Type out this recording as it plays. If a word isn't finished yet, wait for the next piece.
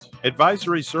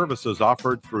Advisory services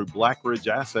offered through Blackridge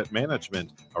Asset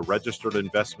Management, a registered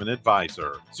investment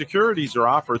advisor. Securities are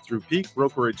offered through Peak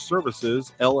Brokerage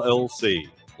Services, LLC.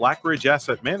 Blackridge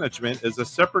Asset Management is a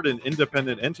separate and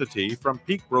independent entity from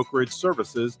Peak Brokerage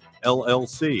Services,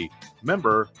 LLC.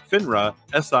 Member FINRA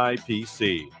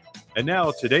SIPC. And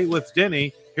now, Today with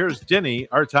Denny, here's Denny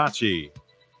Artachi.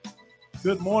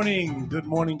 Good morning, good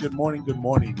morning, good morning, good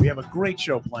morning. We have a great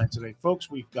show planned today,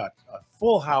 folks. We've got a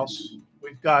full house.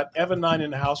 We've got Evan 9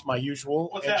 in the house, my usual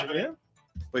engineer.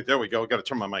 Wait, there we go. Got to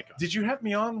turn my mic on. Did you have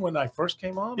me on when I first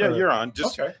came on? Yeah, you're on.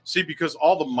 Just okay. See, because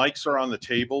all the mics are on the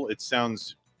table, it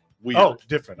sounds weird. Oh,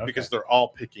 different. Okay. Because they're all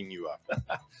picking you up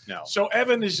now. So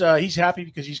Evan is he's happy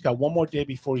because he's got one more day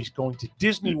before he's going to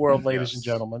Disney World, ladies and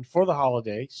gentlemen, for the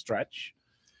holiday stretch.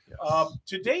 Yes.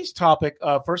 Today's topic,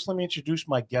 first let me introduce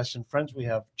my guests and friends. We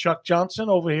have Chuck Johnson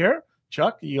over here.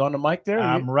 Chuck, are you on the mic there?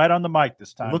 I'm right on the mic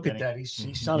this time. Look at that. He's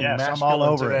sounding masculine I'm all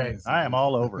over today. it. I am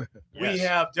all over it. We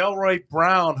have Delroy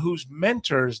Brown, whose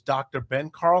mentors Dr. Ben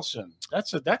Carlson.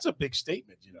 That's a big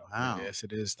statement, you know. Wow. Yes,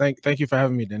 it is. Thank you for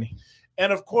having me, Denny.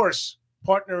 And of course,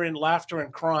 partner in laughter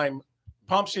and crime,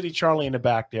 Palm City Charlie in the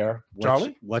back there.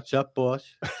 Charlie? What's up,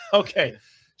 boss? Okay.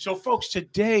 So, folks,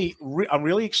 today I'm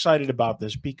really excited about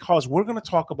this because we're going to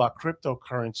talk about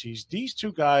cryptocurrencies. These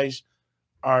two guys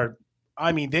are,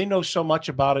 I mean, they know so much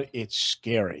about it, it's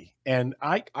scary. And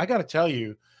I got to tell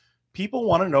you, people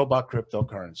want to know about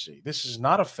cryptocurrency. This is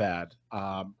not a fad.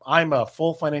 I'm a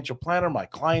full financial planner. My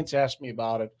clients ask me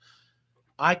about it.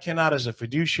 I cannot, as a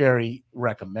fiduciary,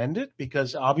 recommend it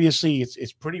because obviously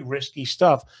it's pretty risky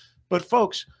stuff. But,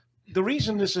 folks, the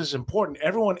reason this is important,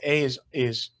 everyone is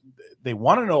they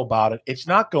want to know about it. It's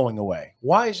not going away.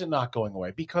 Why is it not going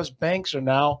away? Because banks are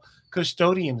now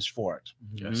custodians for it.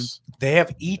 Yes. They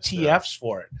have ETFs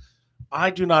for it. I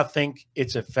do not think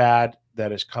it's a fad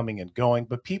that is coming and going,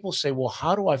 but people say, well,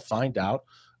 how do I find out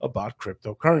about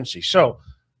cryptocurrency? So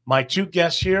my two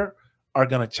guests here are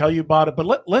going to tell you about it,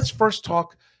 but let's first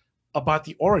talk about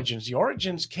the origins. The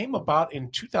origins came about in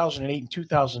 2008 and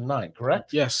 2009,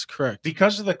 correct? Yes, correct.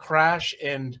 Because of the crash.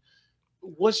 And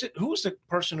who was the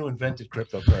person who invented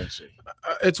cryptocurrency?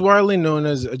 It's widely known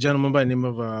as a gentleman by the name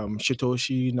of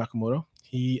Satoshi Nakamoto.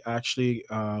 He actually,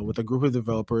 with a group of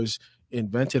developers,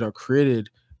 invented or created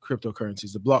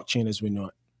cryptocurrencies, the blockchain as we know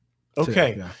it.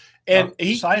 Okay. Yeah. And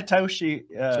Satoshi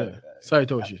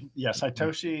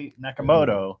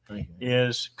Nakamoto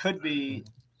could be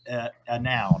a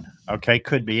noun. Okay,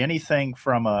 could be anything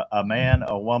from a man,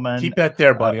 a woman. Keep that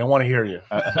there, buddy. I want to hear you.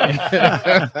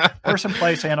 Person,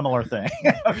 place, animal, or thing.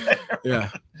 Okay. Yeah.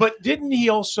 But didn't he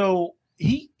also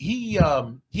he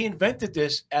invented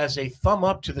this as a thumb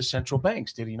up to the central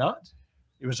banks? Did he not?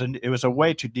 It was a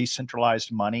way to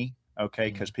decentralize money.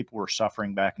 Okay, because people were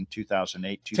suffering back in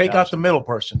 2008. Take out the middle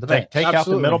person, the bank. Take out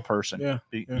the middle person. Yeah.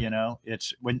 You know,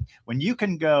 it's when you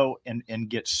can go and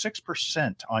get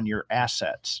 6% on your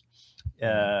assets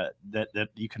that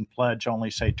you can pledge only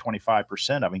say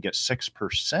 25% of and get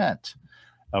 6%.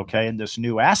 Okay, in this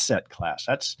new asset class.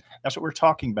 That's what we're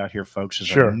talking about here, folks.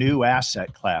 Is a new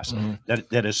asset class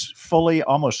that is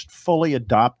almost fully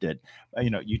adopted. You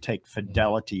know, you take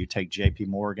Fidelity, you take JP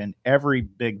Morgan, every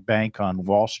big bank on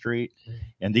Wall Street,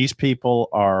 and these people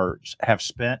have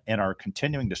spent and are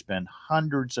continuing to spend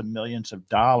hundreds of millions of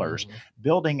dollars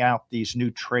building out these new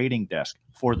trading desks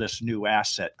for this new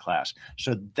asset class.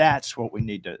 So that's what we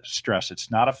need to stress.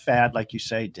 It's not a fad, like you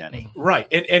say, Denny.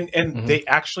 Right. And they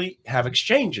actually have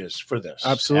exchanges for this.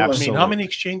 Absolutely. I mean, how many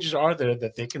exchanges are there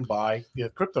that they can buy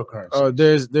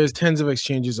cryptocurrency? There's tens of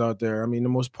exchanges out there. I mean, the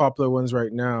most popular ones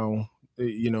right now,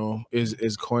 you know, is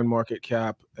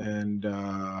CoinMarketCap and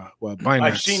Binance.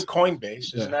 I've seen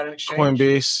Coinbase. Isn't that an exchange?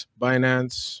 Coinbase,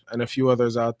 Binance, and a few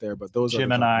others out there, but those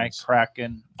Gemini,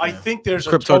 Kraken. I think there's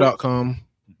Crypto.com.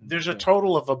 There's a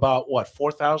total of about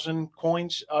 4,000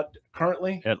 coins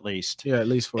currently. At least, at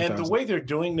least 4,000. And the way they're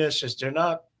doing this is they're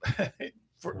not,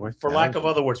 for lack of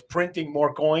other words, printing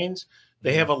more coins.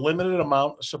 They have a limited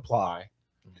amount of supply,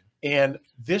 and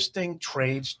this thing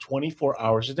trades 24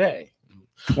 hours a day.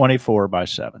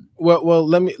 24/7. Well,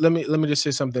 let me just say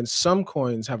something. Some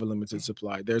coins have a limited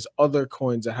supply. There's other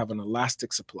coins that have an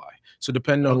elastic supply. So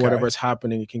depending on whatever's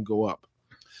happening, it can go up.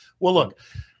 Well, look,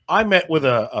 I met with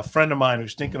a friend of mine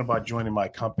who's thinking about joining my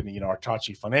company, you know,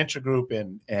 Artachi Financial Group,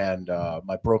 and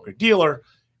my broker dealer,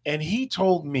 and he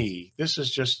told me, this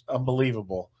is just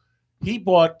unbelievable. He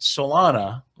bought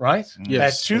Solana, right?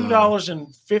 Yes. At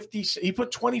 $2.50. He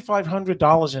put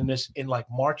 $2,500 in this in like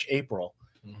March, April.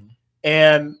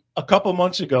 And a couple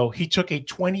months ago, he took a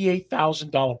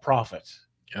 $28,000 profit.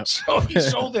 Yep. So he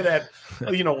sold it at,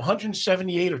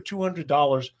 $178 or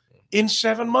 $200 in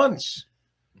 7 months.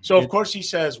 So of course he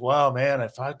says, "Well, man,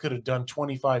 if I could have done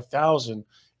 25,000,"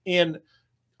 and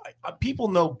people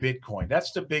know Bitcoin.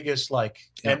 That's the biggest,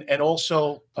 and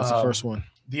also That's the first one.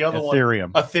 The other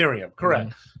Ethereum. one, Ethereum,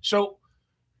 correct. So,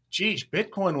 geez,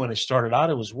 Bitcoin when it started out,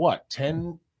 it was what,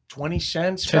 10, 20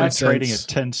 cents? 10 cents. Trading cents. at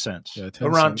 10 cents. Yeah, 10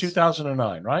 Around cents.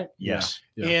 2009, right? Yes.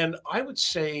 Yeah. And I would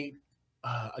say,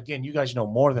 again, you guys know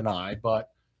more than I, but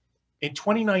in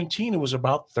 2019, it was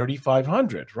about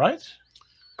 3,500, right?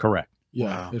 Correct.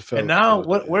 Yeah. Wow. And now,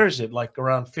 where is it? Like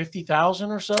around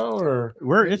 50,000 or so, or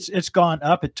where it's gone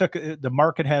up. It took the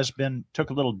market took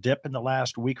a little dip in the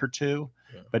last week or two,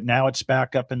 but now it's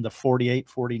back up in the 48,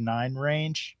 49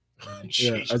 range.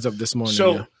 Yeah, as of this morning.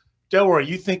 So, Delroy,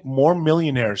 you think more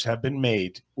millionaires have been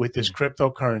made with this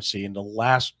cryptocurrency in the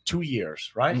last 2 years,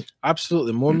 right?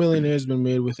 Absolutely. More millionaires been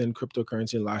made within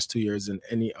cryptocurrency in the last 2 years than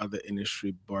any other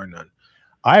industry, bar none.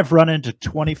 I've run into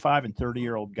 25 and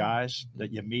 30-year-old guys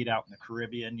that you meet out in the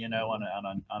Caribbean,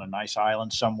 on a nice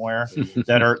island somewhere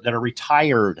that are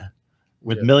retired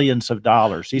with millions of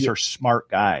dollars. These are smart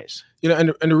guys.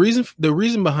 And the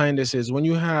reason behind this is when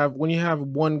you have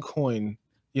one coin,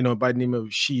 by the name of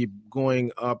SHIB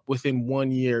going up within 1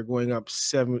 year, going up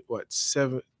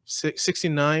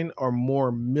 69 or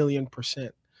more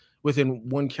million% within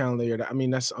one calendar year. I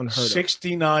mean, that's unheard of.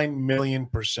 69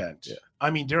 million%. Yeah. I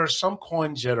mean, there are some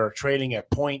coins that are trading at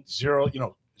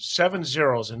 0.0, 7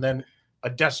 zeros and then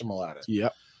a decimal at it.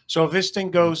 Yep. So if this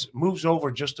thing moves over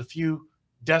just a few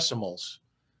decimals,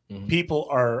 people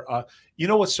are,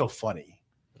 what's so funny?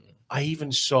 I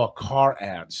even saw car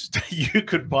ads that you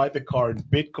could buy the car in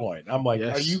Bitcoin. I'm like,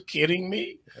 are you kidding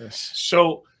me? Yes.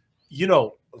 So,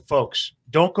 folks,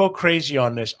 don't go crazy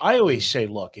on this. I always say,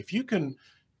 look, if you can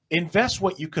invest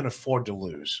what you can afford to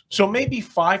lose. So maybe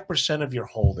 5% of your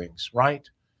holdings, right,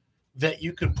 that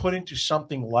you can put into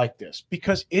something like this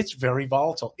because it's very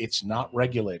volatile. It's not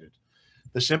regulated.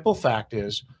 The simple fact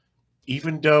is,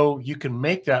 even though you can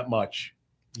make that much,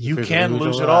 you can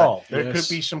lose it all. There could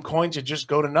be some coins that just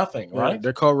go to nothing, right?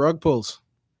 They're called rug pulls.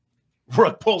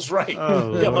 Rug pulls, right?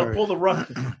 Oh, yeah, but pull the rug.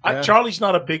 Charlie's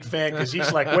not a big fan because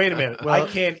he's like, wait a minute, I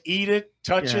can't eat it,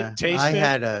 touch it, taste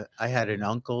it. I had an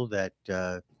uncle that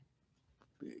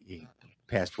he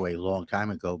passed away a long time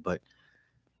ago, but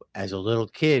as a little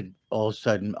kid, all of a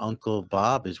sudden Uncle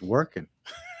Bob is working.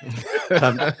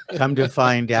 come to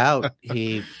find out,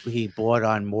 he bought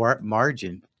on more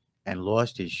margin and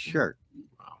lost his shirt.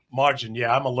 Margin,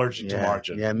 yeah, I'm allergic to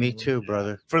margin. Yeah, me too,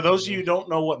 brother. For those of you who don't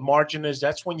know what margin is,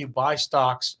 that's when you buy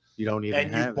stocks you don't even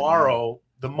and you borrow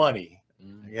the money.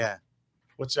 Yeah.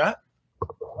 What's that?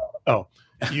 Oh,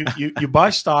 you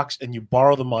buy stocks and you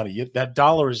borrow the money. That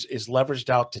dollar is leveraged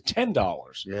out to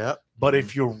 $10. Yeah. But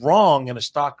if you're wrong and a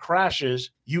stock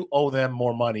crashes, you owe them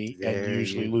more money and you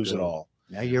usually lose it all.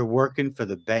 Now you're working for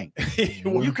the bank.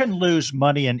 You can lose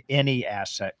money in any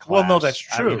asset class. Well, no, that's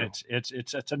true. I mean,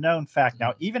 it's a known fact.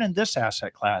 Now, even in this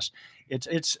asset class, it's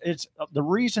the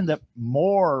reason that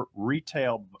more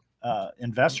retail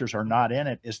investors are not in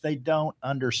it is they don't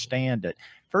understand it.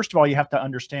 First of all, you have to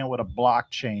understand what a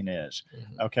blockchain is.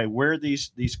 Okay, where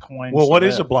these coins. Well, what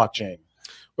is a blockchain?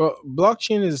 Well,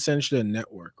 blockchain is essentially a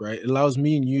network, right? It allows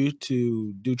me and you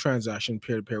to do transaction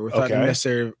peer to peer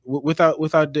without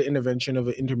without the intervention of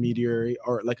an intermediary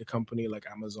or like a company like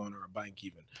Amazon or a bank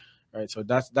even, right? So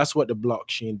that's what the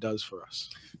blockchain does for us.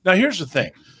 Now, here's the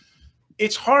thing.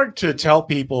 It's hard to tell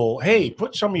people, hey,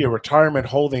 put some of your retirement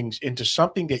holdings into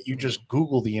something that you just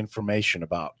Google the information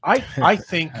about. I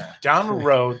think down the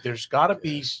road, there's got to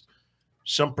be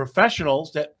some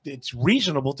professionals that it's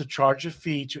reasonable to charge a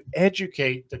fee to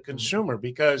educate the consumer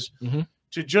because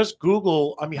to just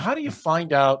Google, I mean, how do you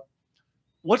find out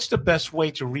what's the best way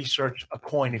to research a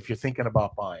coin if you're thinking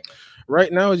about buying it?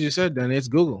 Right now, as you said, then it's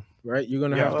Google, right? You're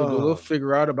going to have to Google,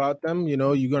 figure out about them. You're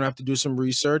going to have to do some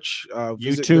research.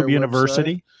 YouTube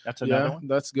University. Website. That's another one.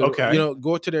 That's good. Okay.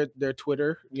 Go to their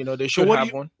Twitter. They should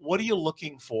have one. What are you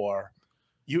looking for?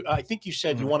 I think you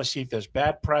said you want to see if there's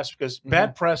bad press because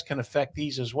bad press can affect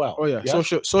these as well. Oh yeah,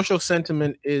 social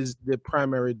sentiment is the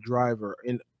primary driver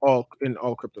in all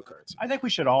cryptocurrency. I think we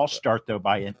should all start though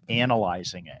by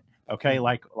analyzing it. Okay,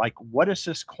 like what is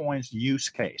this coin's use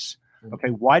case? Okay,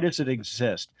 why does it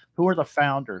exist? Who are the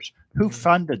founders? Who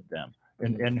funded them?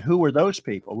 And who are those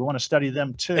people? We want to study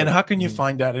them too. And how can you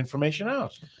find that information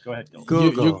out? Go ahead.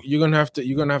 Google. You're gonna have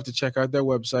to check out their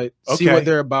website, see what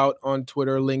they're about on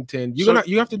Twitter, LinkedIn.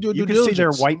 You have to do. You can see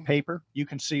their white paper. You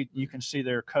can see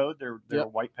their code, their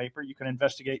white paper. You can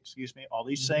investigate. All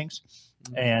these things,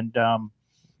 and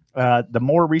the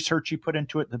more research you put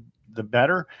into it, the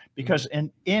better. Because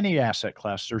in any asset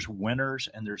class, there's winners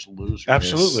and there's losers.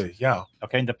 Absolutely, yeah.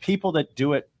 Okay, and the people that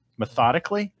do it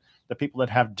methodically, the people that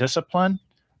have discipline,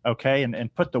 okay,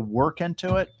 and put the work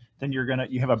into it, then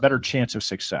you have a better chance of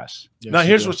success. Yes, now,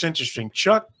 here's what's interesting.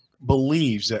 Chuck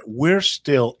believes that we're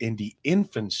still in the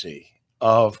infancy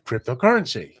of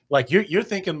cryptocurrency. Like you're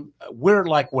thinking we're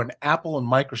like when Apple and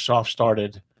Microsoft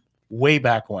started way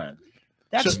back when.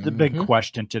 That's the big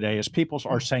question today is people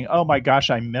are saying, oh my gosh,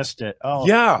 I missed it. Oh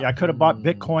yeah, I could have bought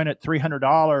Bitcoin at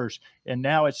 $300 and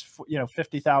now it's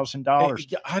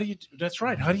 $50,000. How do you, that's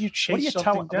right. How do you chase what do you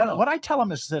something tell down? What I tell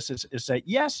them is this is that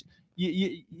yes,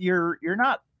 you're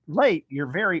not late, you're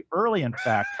very early, in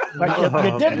fact. But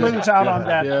you did lose out on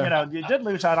that. You know, you did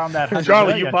lose out on that.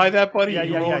 Charlie, you buy that, buddy? Yeah,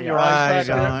 you yeah, your eyes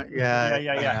back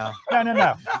yeah.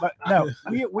 No. But no,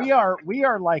 we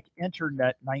are like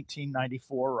internet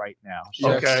 1994 right now.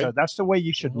 So, so that's the way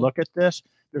you should look at this.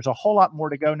 There's a whole lot more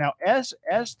to go now. As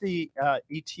the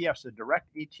ETFs, the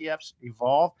direct ETFs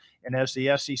evolve, and as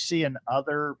the SEC and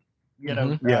other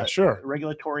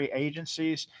regulatory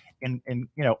agencies and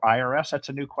IRS, that's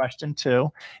a new question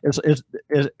too, is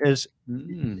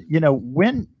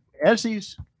when as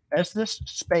this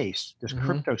space, this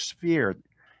crypto sphere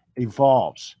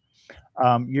evolves,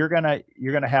 you're gonna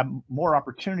have more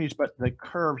opportunities, but the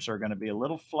curves are going to be a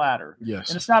little flatter. Yes,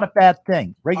 and it's not a bad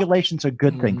thing. Regulation's a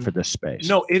good thing for this space.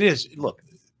 No, it is. Look,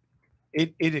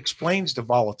 it explains the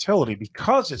volatility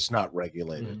because it's not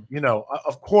regulated. You know,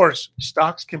 of course,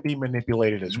 stocks can be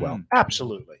manipulated as well.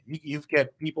 Absolutely, you've got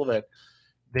people that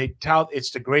they tout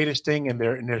it's the greatest thing, and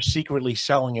they're secretly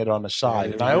selling it on the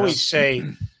side. And I always say,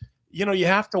 you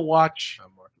have to watch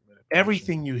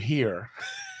everything you hear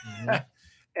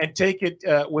and take it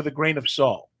with a grain of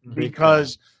salt.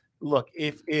 Because look,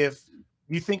 if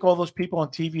you think all those people on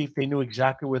TV, if they knew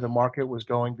exactly where the market was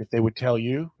going, that they would tell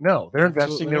you? No, they're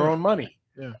investing their own money.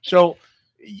 So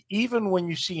even when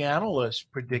you see analysts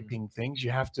predicting things,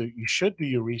 you should do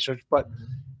your research. But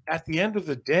at the end of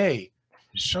the day,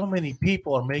 so many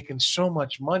people are making so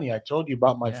much money. I told you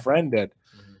about my friend that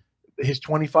his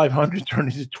 2,500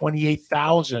 turned into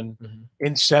 28,000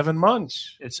 in 7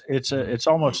 months. It's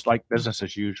almost like business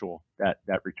as usual, that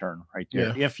return right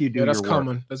there. If you do, that's your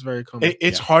common. work. That's very common.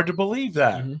 It's hard to believe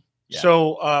that.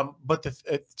 So, but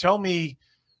tell me,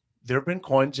 there have been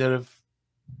coins that have.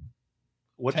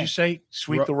 What did you say?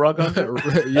 Sweep the rug under?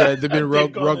 Yeah, they've been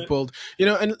rug pulled.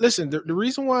 And listen, the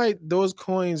reason why those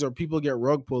coins or people get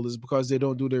rug pulled is because they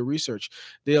don't do their research.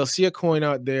 They'll see a coin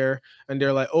out there and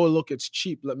they're like, "Oh, look, it's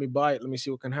cheap. Let me buy it. Let me see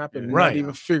what can happen." And not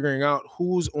even figuring out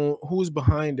who's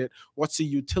behind it, what's the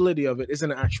utility of it. Is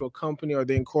it an actual company? Are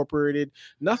they incorporated?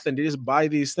 Nothing. They just buy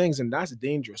these things, and that's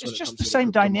dangerous. It's just the same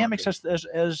dynamics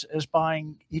as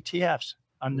buying ETFs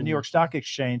on the New York Stock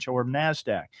Exchange or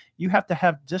NASDAQ. You have to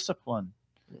have discipline.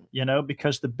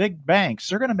 Because the big banks,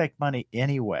 they're going to make money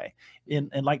anyway. And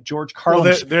like George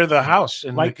Carlin, they're the house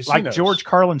in the casinos. Like George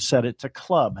Carlin said, it's a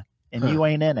club, and you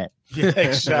ain't in it. Yeah,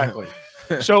 exactly.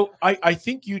 So I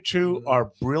think you two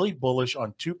are really bullish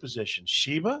on two positions: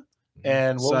 Shiba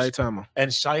and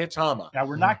Saitama. Now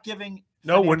we're not giving.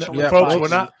 No, we're not,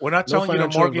 folks. We're not telling you to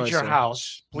mortgage your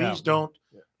house. Please don't.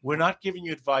 We're not giving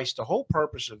you advice. The whole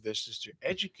purpose of this is to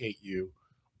educate you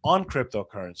on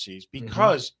cryptocurrencies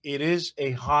because it is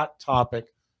a hot topic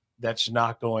that's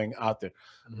not going out there.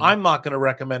 I'm not going to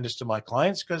recommend this to my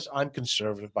clients because I'm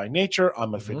conservative by nature.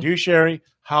 I'm a fiduciary.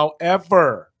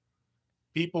 However,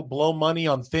 people blow money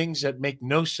on things that make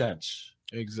no sense.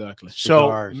 Exactly.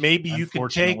 So maybe you can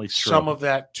take some of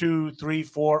that 2, 3,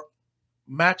 4,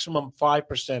 maximum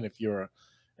 5% if you're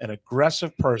an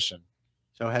aggressive person.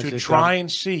 So to try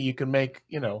and see you can make,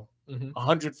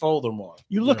 100-fold or more.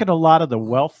 You look at a lot of the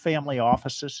wealth family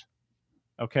offices,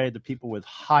 okay, the people with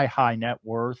high net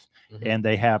worth, and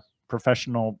they have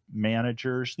professional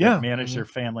managers that manage their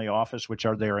family office, which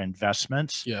are their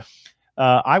investments.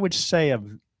 I would say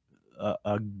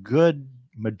a good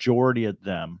majority of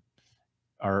them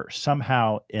are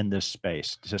somehow in this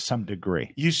space to some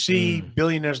degree. You see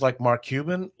billionaires like Mark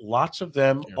Cuban, lots of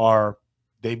them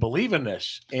they believe in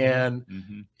this. And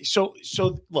so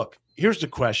look, here's the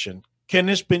question. Can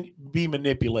this be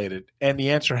manipulated? And the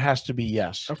answer has to be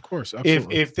yes. Of course.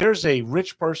 Absolutely. If there's a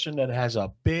rich person that has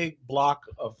a big block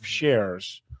of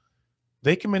shares,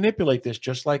 they can manipulate this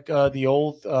just like the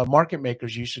old market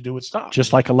makers used to do with stocks.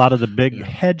 Just like a lot of the big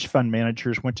hedge fund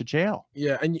managers went to jail.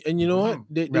 Yeah, and you know what?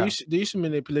 They used to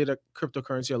manipulate a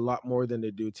cryptocurrency a lot more than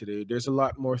they do today. There's a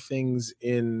lot more things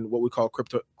in what we call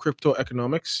crypto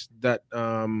economics that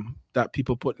that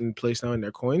people put in place now in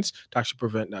their coins to actually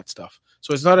prevent that stuff.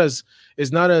 So it's not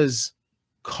as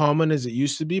common as it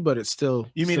used to be, but it's still.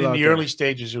 You mean in the early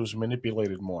stages it was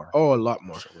manipulated more? Oh, a lot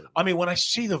more. I mean, when I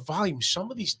see the volume,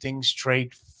 some of these things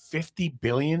trade 50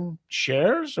 billion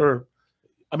shares? Or,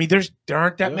 I mean, there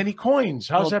aren't that many coins.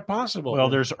 How's that possible? Well,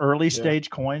 there's early stage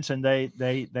coins, and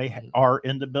they are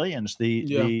in the billions.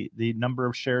 The number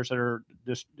of shares that are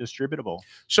distributable.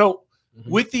 So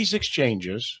with these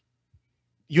exchanges,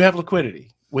 you have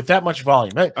liquidity with that much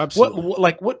volume. Hey,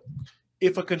 Absolutely. What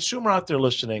if a consumer out there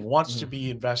listening wants to be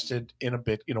invested in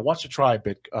wants to try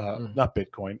not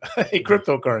Bitcoin, a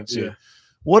cryptocurrency? Yeah.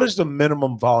 What is the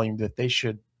minimum volume that they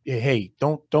should? Hey,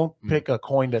 don't pick a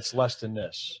coin that's less than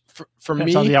this. For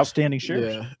Depends me, on the outstanding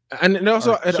shares. Yeah, and it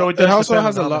also Right. So it it also depend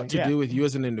has a on lot to do with you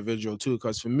as an individual too.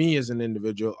 Because for me as an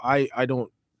individual, I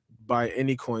don't buy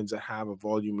any coins that have a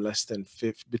volume less than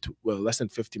 50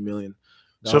 million.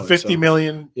 So 50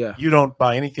 million. Yeah. You don't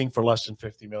buy anything for less than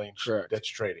 50 million. Correct. That's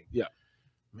trading. Yeah.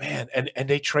 Man, and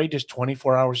they trade this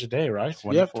 24 hours a day, right?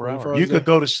 24 hours. You could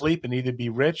go to sleep and either be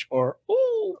rich or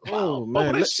oh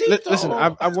man. Listen,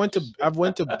 I went to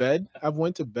bed.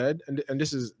 And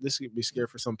this could be scary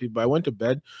for some people. But I went to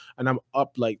bed and I'm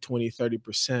up like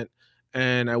 20-30%.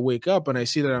 And I wake up and I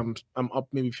see that I'm up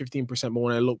maybe 15%. But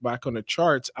when I look back on the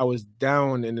charts, I was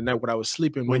down in the night when I was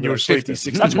sleeping. When you were sleeping.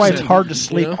 50, 60%. That's why it's hard to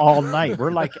sleep all night.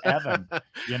 We're like Evan.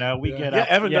 We get up.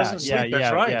 Evan doesn't sleep.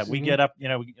 That's right. Yeah, we get up.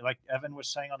 Like Evan was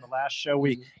saying on the last show,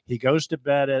 he goes to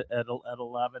bed at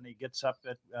 11. He gets up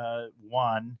at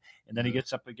 1, and then he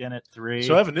gets up again at 3.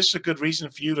 So Evan, this is a good reason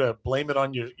for you to blame it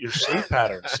on your sleep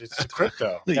patterns. It's the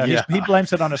crypto. Yeah, he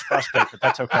blames it on his prostate, but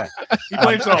that's okay. He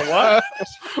blames it on what?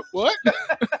 What?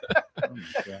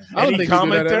 Any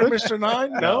comment there, Mr.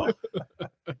 Nine? No.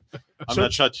 I'm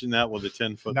not touching that with a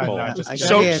 10-foot pole.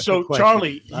 So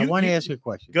Charlie, I want to ask you a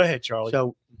question. Go ahead, Charlie.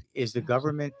 So, is the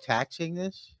government taxing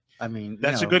this? I mean,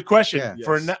 that's a good question.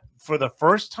 Yeah. For the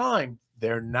first time,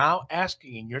 they're now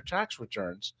asking in your tax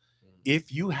returns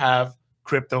if you have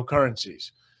cryptocurrencies.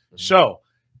 So,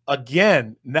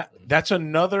 again, that's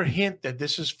another hint that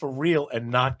this is for real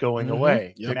and not going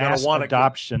away. You're going to want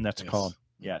adoption. That's called.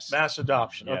 Yes. Mass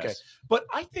adoption. Yes. Okay. But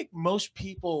I think most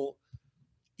people,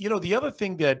 the other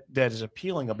thing that is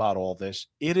appealing about all this,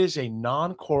 it is a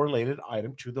non-correlated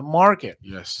item to the market.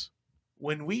 Yes.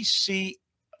 When we see,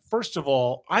 first of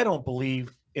all, I don't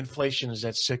believe inflation is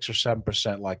at 6 or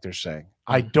 7% like they're saying.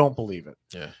 I don't believe it.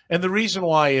 Yeah. And the reason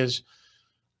why is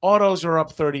autos are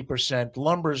up 30%,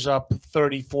 lumber's up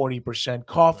 30, 40%,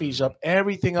 coffee's up,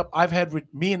 everything up.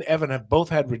 Me and Evan have both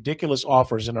had ridiculous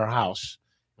offers in our house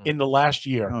in the last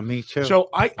year. Oh, me too. So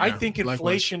I think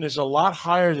inflation is a lot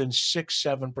higher than 6,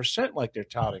 7% like they're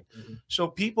touting. So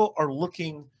people are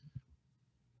looking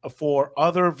for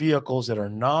other vehicles that are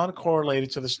non-correlated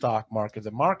to the stock market.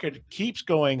 The market keeps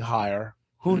going higher.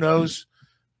 Who knows?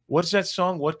 What's that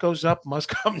song? What goes up must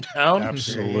come down.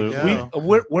 Absolutely.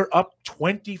 We're up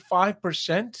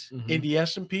 25% in the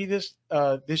S&P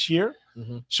this year.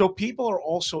 So people are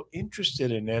also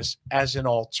interested in this as an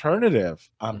alternative.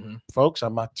 Folks,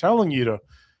 I'm not telling you to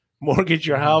mortgage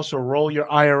your house or roll your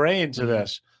IRA into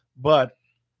this, but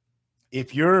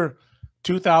if your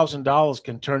 $2,000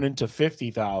 can turn into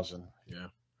 $50,000,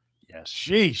 yes,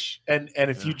 sheesh. And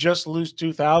if you just lose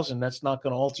 2,000, that's not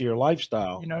going to alter your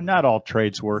lifestyle. Not all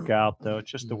trades work out though.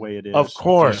 It's just the way it is. Of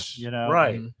course,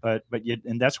 right. But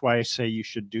and that's why I say you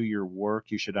should do your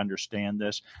work. You should understand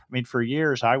this. I mean, for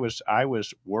years I was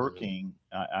working.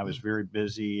 I was very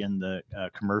busy in the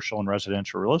commercial and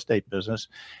residential real estate business,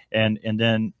 and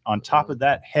then on top of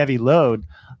that heavy load,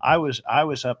 I was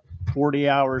up 40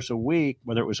 hours a week,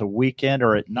 whether it was a weekend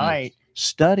or at night,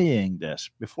 studying this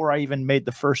before I even made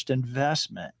the first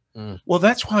investment. Well,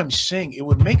 that's why I'm saying it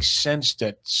would make sense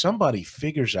that somebody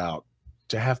figures out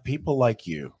to have people like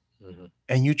you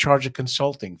and you charge a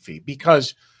consulting fee,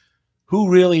 because who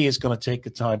really is going to take the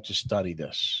time to study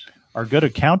this? Our good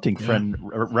accounting friend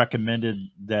recommended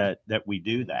that we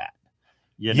do that.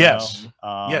 Yes.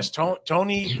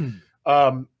 Tony,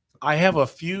 I have a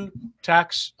few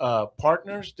tax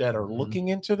partners that are looking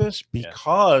into this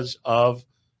because of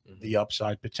the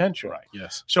upside potential. Right.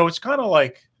 Yes. So it's kind of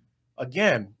like,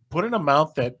 again, put an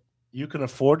amount that you can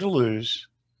afford to lose,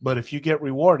 but if you get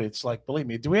rewarded, it's like, believe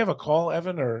me. Do we have a call,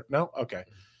 Evan, or no? Okay.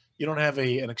 You don't have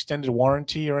an extended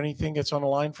warranty or anything that's on the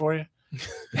line for you?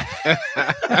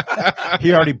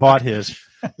 He already bought his.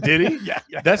 Did he?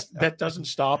 Yeah. That doesn't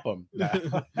stop him.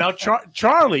 Now,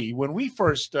 Charlie, when we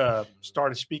first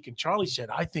started speaking, Charlie said,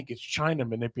 I think it's China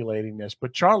manipulating this.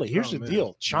 But Charlie, here's the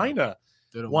deal. China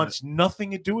wants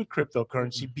nothing to do with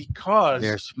cryptocurrency because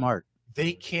they're smart.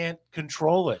 They can't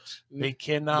control it. They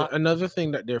cannot. Another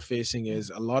thing that they're facing is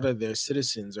a lot of their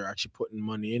citizens are actually putting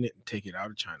money in it and take it out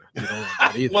of China. They don't want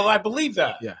that either. Well, I believe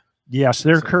that. Yeah. Yes,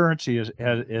 their currency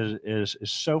is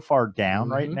so far down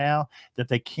right now that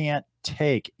they can't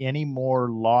take any more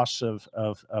loss of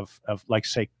like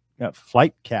say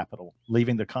flight capital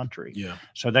leaving the country. Yeah.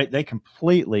 So they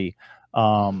completely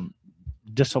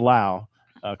disallow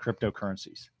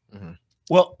cryptocurrencies. Mm-hmm.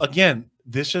 Well, again,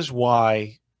 this is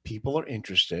why people are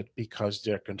interested, because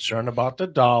they're concerned about the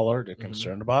dollar, they're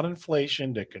concerned about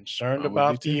inflation, they're concerned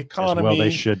about the economy. Well,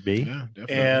 they should be. Yeah,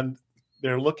 definitely. And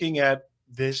they're looking at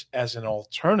this as an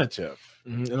alternative.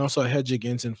 And also a hedge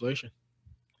against inflation.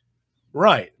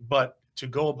 Right. But to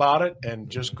go about it and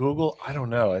just Google, I don't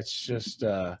know. It's just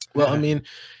well, I mean,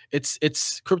 it's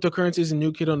cryptocurrency is a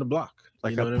new kid on the block.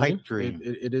 Like you know a pipe dream.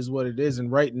 It is what it is.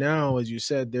 And right now, as you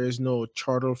said, there is no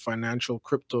chartered financial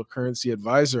cryptocurrency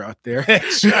advisor out there.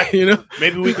 You know,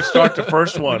 maybe we could start the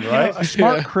first one, right? A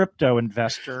smart crypto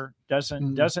investor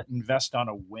doesn't invest on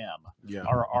a whim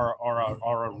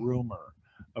or a rumor.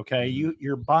 Okay,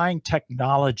 you're buying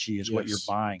technology is what you're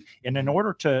buying, and in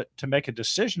order to make a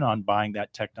decision on buying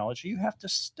that technology, you have to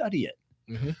study it.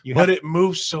 But it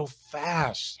moves so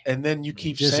fast, and then you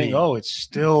keep saying, "Oh, it's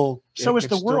still." So is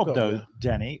the world, though,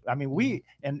 Denny. I mean, we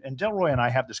and Delroy and I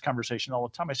have this conversation all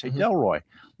the time. I say, Delroy,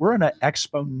 we're in an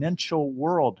exponential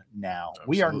world now.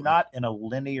 Absolutely. We are not in a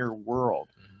linear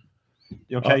world.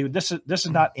 Okay, this is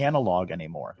not analog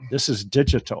anymore. This is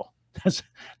digital.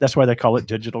 That's why they call it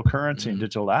digital currency and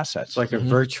digital assets. It's like a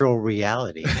virtual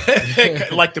reality,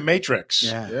 like the Matrix.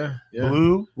 Yeah.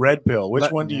 Blue, red pill.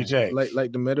 Which one do you take?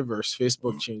 Like the metaverse.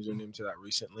 Facebook changed their name to that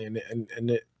recently, and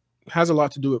it has a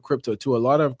lot to do with crypto too. A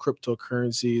lot of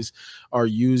cryptocurrencies are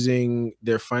using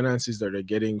their finances that they're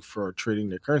getting for trading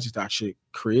their currencies to actually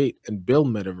create and build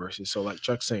metaverses. So, like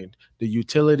Chuck's saying, the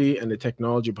utility and the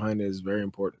technology behind it is very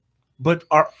important. But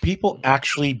are people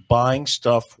actually buying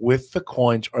stuff with the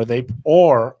coins? Are they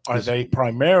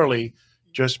primarily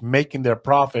just making their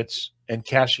profits and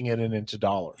cashing it into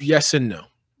dollars? Yes and no.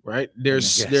 Right? There's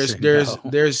some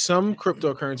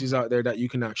cryptocurrencies out there that you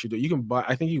can actually do. You can buy.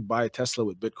 I think you buy a Tesla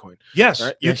with Bitcoin. Yes,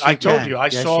 right? I told you. I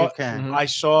saw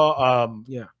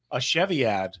a Chevy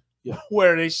ad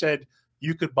where they said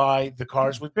you could buy the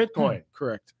cars with Bitcoin.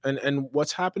 Correct. And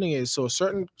what's happening is, so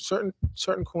certain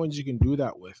coins you can do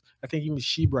that with. I think even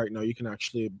Sheep right now, you can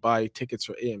actually buy tickets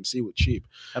for AMC with Sheep.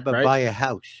 How about buy a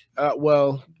house?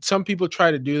 Well, some people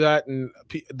try to do that, and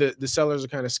the sellers are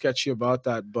kind of sketchy about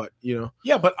that. But yeah.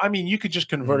 But I mean, you could just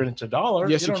convert it into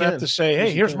dollars. Yes, you don't have to say, "Hey,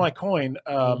 here's my coin."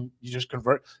 You just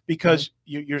convert, because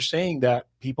you're saying that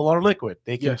people are liquid.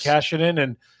 They can cash it in,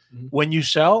 and when you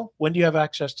sell, when do you have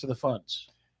access to the funds?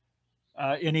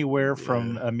 Anywhere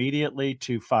from immediately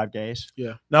to 5 days.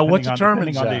 Yeah. Now, what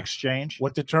determines on the exchange?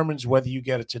 What determines whether you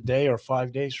get it today or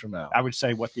 5 days from now? I would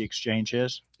say what the exchange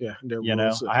is. Yeah.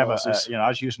 I have I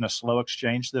was using a slow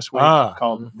exchange this week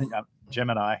called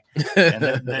Gemini, and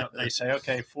then they say,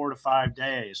 okay, 4 to 5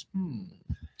 days.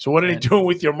 So what are they doing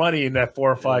with your money in that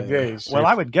 4 or 5 days? Well,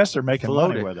 I would guess they're making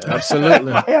money with it.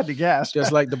 Absolutely. I had to guess.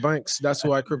 Just like the banks. That's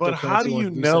why cryptocurrency. But how do you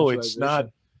know it's not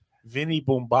Vinny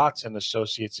Boombots and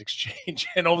Associates Exchange,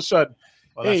 and all of a sudden,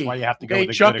 that's why you have to go. Hey,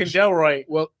 Chuck and Delroy.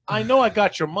 Well, I know I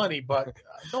got your money, but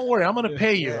don't worry, I'm going to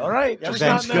pay you. All right,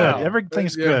 everything's good.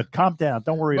 Everything's good. Calm down.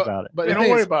 Don't worry about it. But don't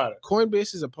worry about it.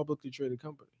 Coinbase is a publicly traded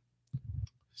company,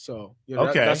 so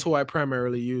that's who I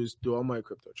primarily use do all my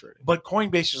crypto trading. But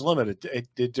Coinbase is limited.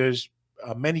 There's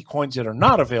many coins that are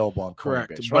not available on Coinbase.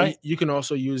 Correct, right? But you can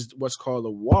also use what's called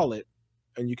a wallet.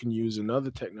 And you can use another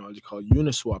technology called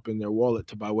Uniswap in their wallet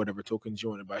to buy whatever tokens you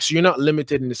want to buy. So you're not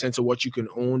limited in the sense of what you can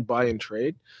own, buy, and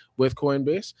trade with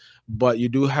Coinbase, but you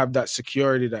do have that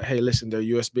security that, hey, listen, they're a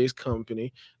US-based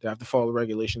company. They have to follow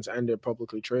regulations, and they're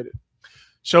publicly traded.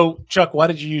 So, Chuck, why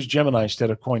did you use Gemini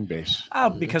instead of Coinbase?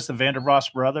 Because the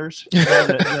Vanderbosch brothers. Who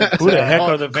the heck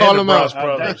are the Vanderbosch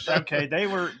brothers?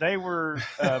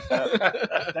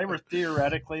 They were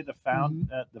theoretically the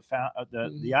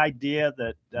idea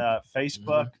that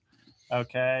Facebook,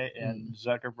 and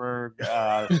Zuckerberg.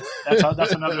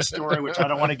 That's another story which I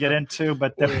don't want to get into.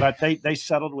 But they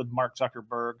settled with Mark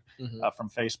Zuckerberg from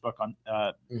Facebook on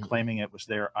claiming it was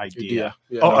their idea.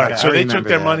 All right. So they took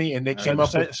their money and they came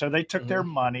up with. So they took their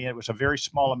money. It was a very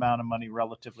small amount of money,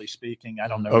 relatively speaking. I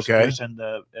don't know. Okay. It was in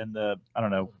the I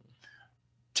don't know,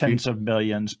 tens of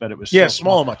millions, but it was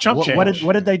small amount. Chump change.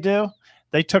 What did they do?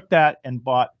 They took that and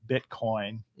bought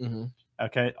Bitcoin.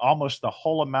 Okay, almost the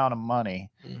whole amount of money,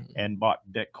 and bought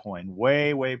Bitcoin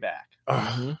way back.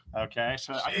 Okay,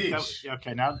 so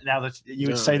now that's you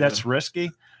would say that's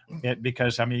risky,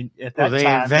 because I mean at that they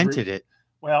time, invented it.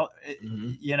 Well,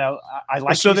 I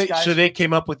like so these guys. So they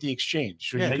came up with the exchange.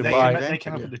 So they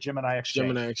came up with the Gemini exchange.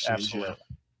 Gemini exchange, absolutely.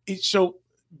 So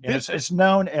it's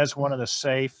known as one of the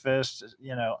safest.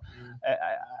 I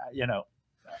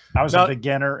was a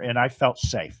beginner and I felt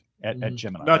safe. at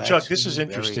Gemini. Now, That's Chuck, this is very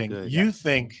interesting. good. You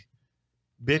think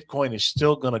Bitcoin is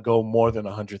still going to go more than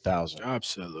 100,000?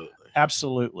 Absolutely.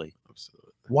 Absolutely.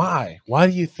 Why? Why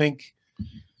do you think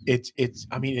it's?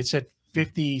 I mean, it's at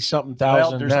 50 something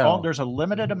thousand now. There's a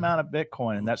limited amount of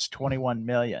Bitcoin, and that's 21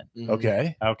 million.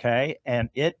 Okay. Okay, and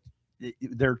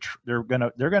they're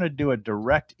gonna do a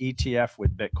direct ETF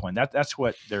with Bitcoin. That's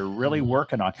what they're really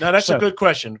working on. Now that's a good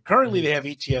question. Currently, they have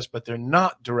ETFs, but they're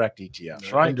not direct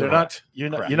ETFs, right? They're not. You're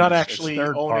not actually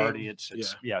third owning. party.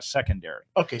 It's secondary.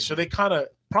 Okay, so they kind of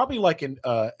probably like an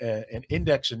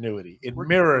index annuity. It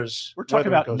mirrors. We're talking whether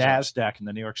it about goes up. NASDAQ and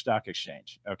the New York Stock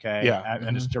Exchange. Okay, Yeah.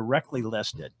 and it's directly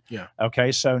listed. Yeah.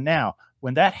 Okay, so now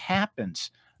when that happens,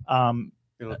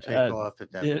 It'll take off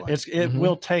at that point. it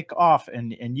will take off,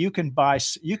 and you can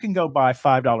go buy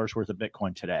 $5 worth of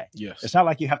Bitcoin today. Yes. It's not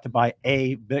like you have to buy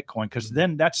a Bitcoin, because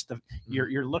then that's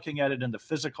you're looking at it in the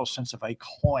physical sense of a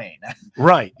coin.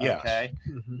 Right. Yeah. Okay.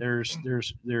 There's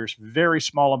very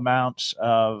small amounts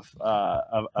of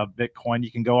Bitcoin. You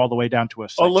can go all the way down to a.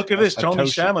 Oh, look at this. Tony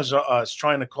Satoshi. Sama is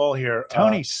trying to call here.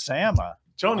 Tony Sama.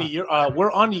 Tony,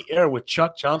 we're on the air with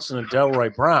Chuck Johnson and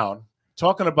Delroy Brown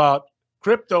talking about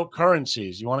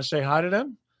cryptocurrencies. You want to say hi to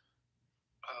them?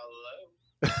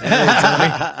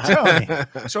 Tony.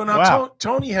 So now Wow.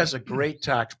 Tony has a great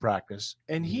tax practice,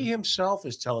 and he himself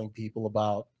is telling people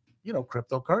about,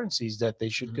 cryptocurrencies that they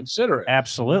should consider it.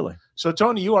 Absolutely. So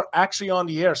Tony, you are actually on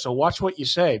the air, so watch what you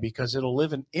say, because it'll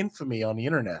live in infamy on the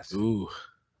internet. Ooh.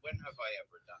 When have I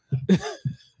ever done that?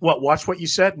 What? Watch what you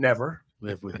said. Never.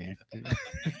 Live with it.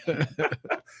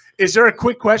 Is there a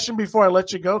quick question before I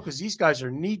let you go? Because these guys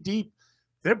are knee deep.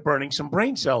 They're burning some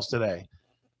brain cells today.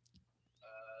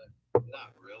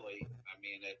 Not really. I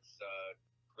mean, it's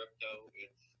crypto.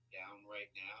 It's down right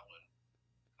now, and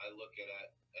I look at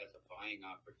it as a buying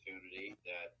opportunity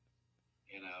that,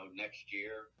 next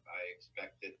year I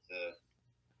expect it to,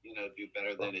 do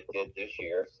better than it did this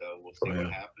year. So we'll see what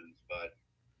happens. But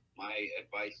my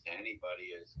advice to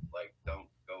anybody is, don't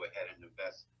go ahead and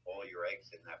invest all your eggs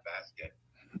in that basket.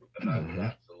 But I would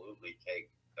absolutely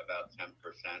take about 10%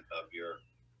 of your,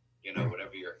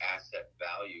 whatever your asset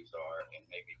values are, and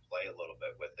maybe play a little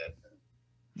bit with it, and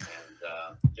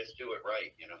just do it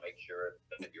right. Make sure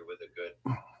that you're with a good.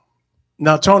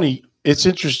 Now, Tony, it's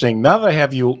interesting. Now that I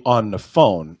have you on the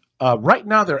phone, right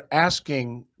now they're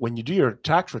asking, when you do your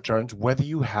tax returns, whether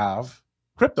you have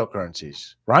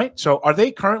cryptocurrencies, right? So are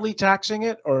they currently taxing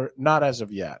it or not as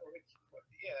of yet?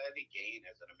 Yeah, any gain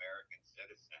as an American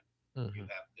citizen, you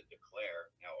have to declare.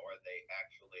 Now, are they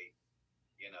actually,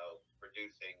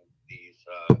 producing these,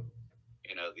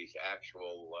 these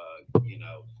actual,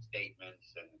 statements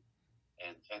and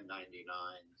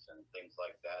 1099s and things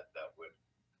like that would,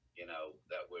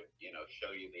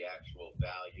 show you the actual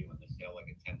value and the sale, like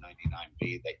a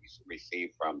 1099B that you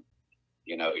receive from,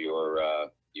 your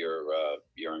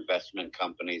investment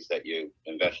companies that you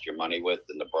invest your money with,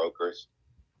 and the brokers.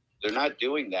 They're not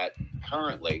doing that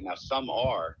currently. Now, some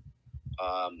are,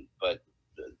 but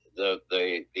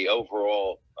the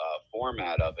overall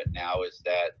format of it now is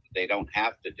that they don't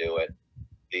have to do it.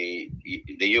 The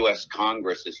U.S.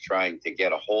 Congress is trying to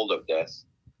get a hold of this,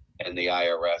 and the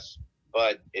IRS,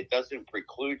 but it doesn't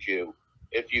preclude you,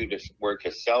 if you just were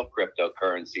to sell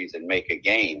cryptocurrencies and make a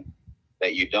gain,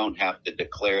 that you don't have to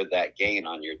declare that gain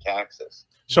on your taxes.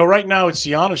 So right now it's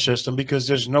the honor system, because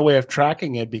there's no way of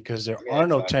tracking it, because there are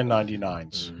no exactly.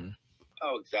 1099s.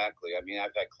 Oh, exactly. I mean,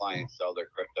 I've had clients sell their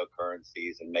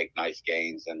cryptocurrencies and make nice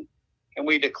gains, and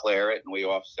we declare it and we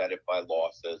offset it by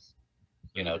losses,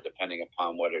 depending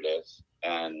upon what it is.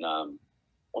 And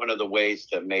one of the ways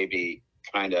to maybe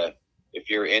kind of, if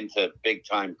you're into big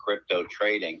time crypto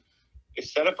trading,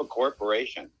 is set up a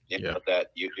corporation, that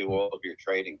you do all of your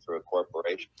trading through a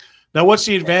corporation. Now, what's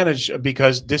the advantage?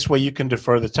 Because this way you can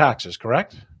defer the taxes,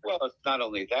 correct? Well, it's not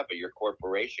only that, but your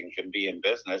corporation can be in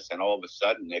business, and all of a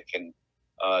sudden it can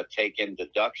take in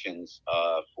deductions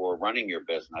for running your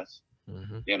business,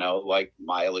 like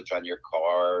mileage on your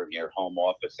car, your home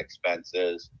office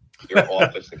expenses, your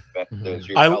office expenses,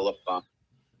 your telephone.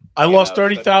 I lost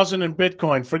 30,000 in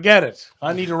Bitcoin. Forget it.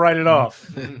 I need to write it off.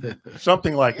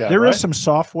 Something like that. There right? is some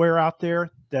software out there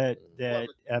that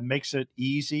makes it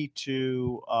easy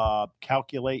to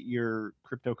calculate your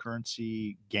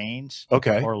cryptocurrency gains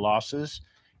or losses.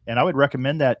 And I would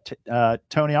recommend that.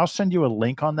 Tony, I'll send you a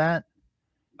link on that.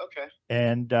 Okay.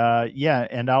 And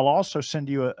and I'll also send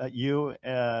you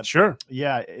sure.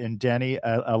 Yeah, and Denny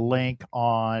a link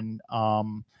on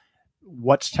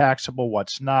what's taxable,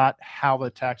 what's not, how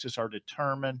the taxes are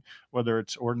determined, whether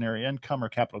it's ordinary income or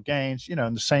capital gains.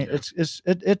 And the same.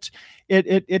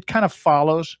 It kind of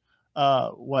follows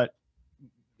what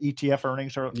ETF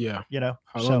earnings are, Yeah.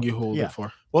 How so, long you hold it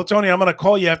for? Well, Tony, I'm going to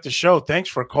call you after the show. Thanks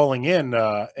for calling in.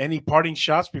 Any parting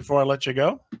shots before I let you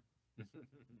go?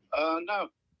 No.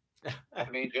 I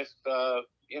mean, just,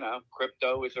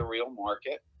 crypto is a real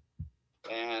market,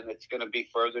 and it's going to be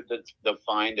further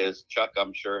defined, as Chuck,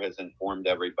 I'm sure, has informed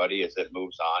everybody as it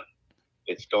moves on.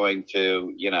 It's going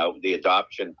to, the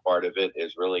adoption part of it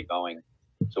is really going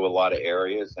to a lot of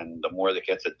areas, and the more that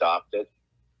gets adopted,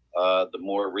 the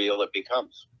more real it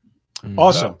becomes.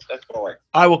 Awesome. That's all.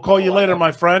 I will call you later,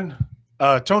 my friend.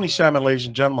 Tony Salmon, ladies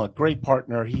and gentlemen, a great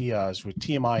partner. He is with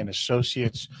TMI and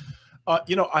Associates.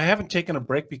 I haven't taken a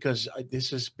break because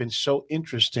this has been so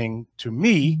interesting to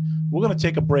me. We're going to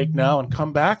take a break now and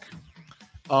come back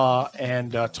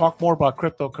and talk more about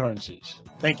cryptocurrencies.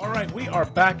 Thank you. All right, we are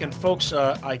back, and folks,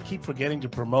 I keep forgetting to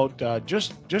promote.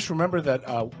 Just remember that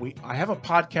I have a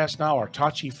podcast now, our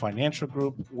Tachi Financial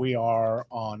Group. We are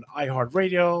on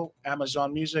iHeartRadio,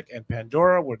 Amazon Music, and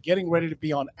Pandora. We're getting ready to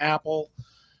be on Apple.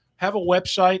 Have a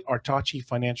website,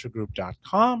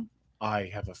 artachifinancialgroup.com.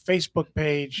 I have a Facebook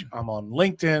page. I'm on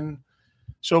LinkedIn.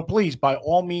 So please, by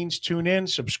all means, tune in,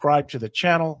 subscribe to the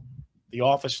channel. The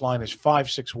office line is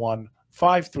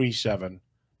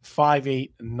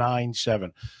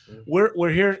 561-537-5897. We're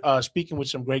here speaking with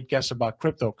some great guests about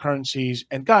cryptocurrencies.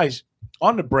 And guys,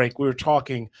 on the break, we were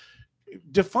talking,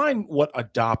 define what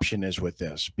adoption is with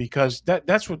this, because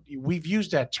that's what we've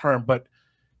used that term, but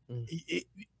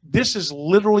this is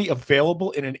literally available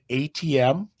in an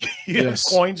ATM. Yes.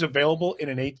 Coins available in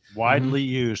an ATM. Widely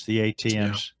used, the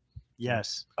ATMs. Yeah.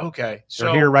 Yes. Okay.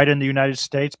 They're here right in the United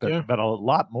States, but a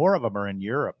lot more of them are in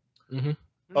Europe.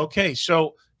 Okay.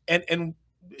 So, and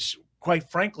quite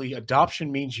frankly,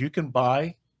 adoption means you can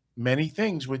buy many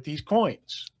things with these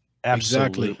coins.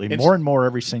 Absolutely. Exactly. More and more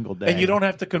every single day. And you don't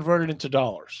have to convert it into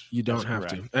dollars. You don't have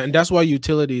to. And that's why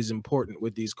utility is important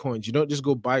with these coins. You don't just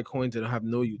go buy coins that have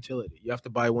no utility. You have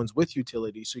to buy ones with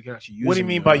utility so you can actually use them. What do you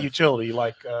mean by utility?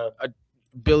 Like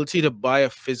ability to buy a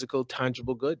physical,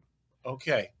 tangible good.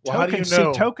 Okay. Well, how do you know?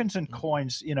 See, tokens and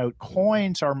coins,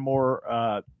 coins are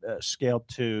more scaled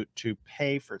to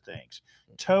pay for things.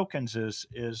 Tokens is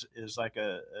like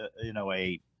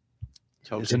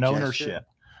it's an ownership.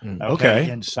 Okay,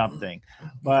 in something,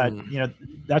 but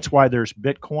that's why there's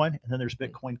Bitcoin, and then there's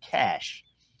Bitcoin Cash.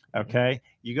 Okay,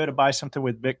 you go to buy something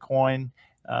with Bitcoin,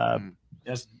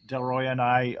 as Delroy and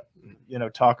I,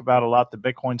 talk about a lot. The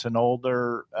Bitcoin's an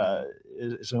older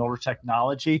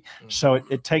technology, so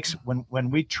it takes when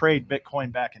we trade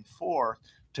Bitcoin back and forth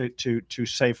to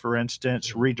say, for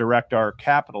instance, redirect our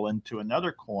capital into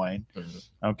another coin.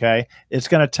 Okay, it's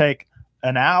going to take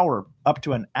up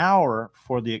to an hour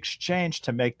for the exchange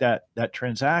to make that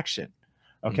transaction.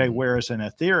 Okay. Whereas in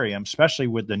Ethereum, especially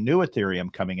with the new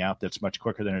Ethereum coming out, that's much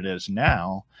quicker than it is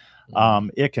now.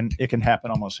 It can happen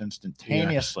almost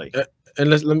instantaneously. And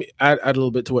let me add a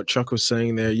little bit to what Chuck was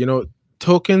saying there.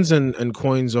 Tokens and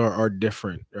coins are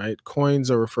different, right?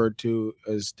 Coins are referred to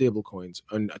as stable coins,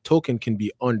 and a token can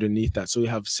be underneath that. So we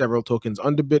have several tokens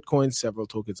under Bitcoin, several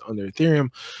tokens under Ethereum,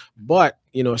 but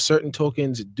certain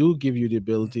tokens do give you the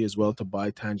ability as well to buy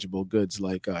tangible goods,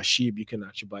 like SHIB. You can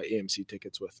actually buy AMC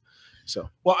tickets with. So,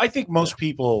 well, I think most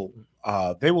people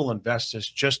they will invest this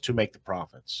just to make the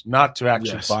profits, not to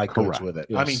actually buy goods with it.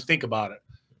 I mean, think about it.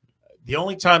 The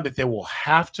only time that they will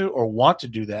have to or want to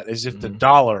do that is if the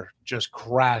dollar just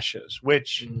crashes,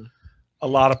 which a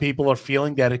lot of people are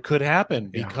feeling that it could happen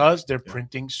because they're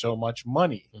printing so much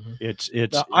money.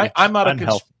 I'm not a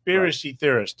conspiracy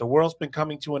theorist. The world's been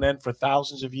coming to an end for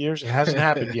thousands of years. It hasn't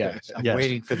happened yet. I'm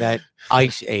waiting for that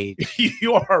ice age.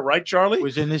 You are right, Charlie. It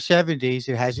was in the 70s.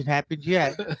 It hasn't happened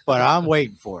yet, but I'm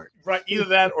waiting for it. Right, either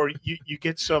that or you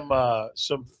get some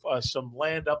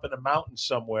land up in a mountain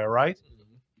somewhere, right?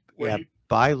 Yeah,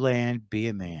 buy land, be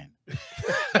a man.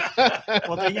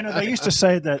 Well, they used to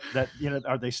say that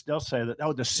or they still say that,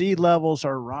 the sea levels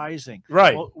are rising.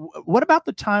 Right. Well, what about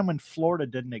the time when Florida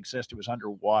didn't exist? It was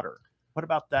underwater. What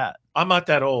about that? I'm not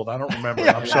that old. I don't remember.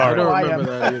 I'm sorry. I don't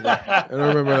remember that either. I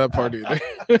don't remember that part either.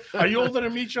 Are you older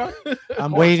than me, Chuck?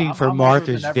 I'm waiting for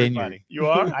Martha's Vineyard. You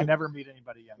are? I never meet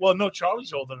anybody younger. Well, no,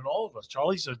 Charlie's older than all of us.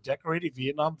 Charlie's a decorated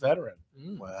Vietnam veteran.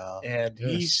 Well, and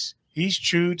he's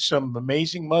chewed some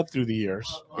amazing mud through the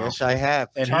years. Yes, I have.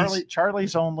 And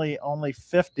Charlie's only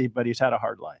 50, but he's had a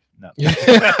hard life. No.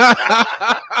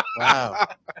 Wow.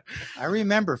 I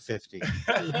remember 50.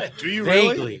 Do you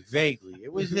Vaguely.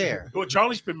 It was there. Well,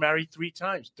 Charlie's been married 3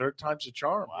 times. 3rd time's a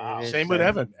charm. Wow. Same with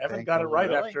Evan. Evan got it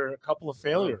right after a couple of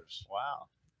failures. Wow.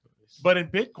 But in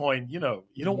Bitcoin, you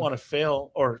don't want to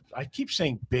fail, or I keep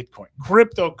saying Bitcoin,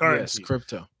 cryptocurrency. Yes,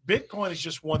 crypto. Bitcoin is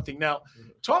just one thing. Now,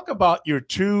 talk about you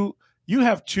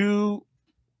have two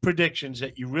predictions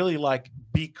that you really like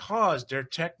because their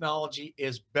technology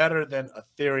is better than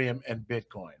Ethereum and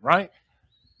Bitcoin, right?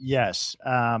 Yes.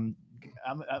 I'm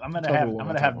going to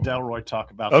have Delroy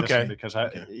talk about this one because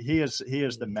he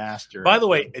is the master. By the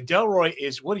way, Delroy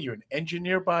is, what are you, an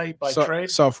engineer by trade?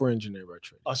 Software engineer by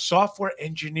trade. A software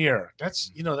engineer.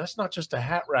 That's that's not just a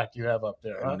hat rack you have up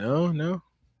there. Huh? No.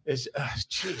 Is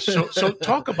so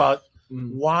talk about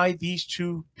why these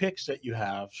two picks that you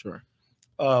have. Sure.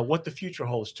 What the future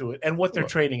holds to it and what they're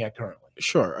trading at currently.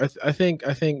 Sure. I think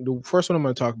the first one I'm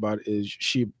going to talk about is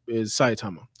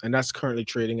Saitama, and that's currently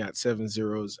trading at 7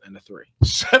 zeros and a 3.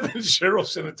 7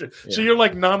 zeros and a 3. Yeah. So you're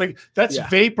like that's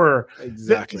Vapor.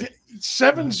 Exactly.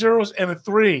 7 zeros and a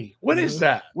 3. What is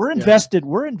that? We're invested.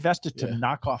 We're invested to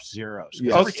knock off zeros.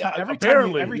 Yeah. Every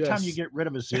time you get rid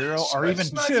of a zero or even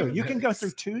two, you can go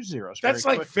through 2 zeros. That's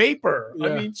like Vapor. Yeah.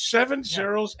 I mean, 7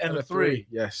 zeros and a 3.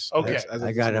 Yes. Okay.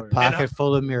 I got a pocket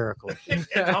full of miracles. And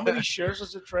how many shares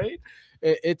does it trade?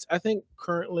 It's I think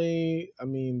currently, I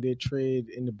mean, they trade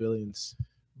in the billions.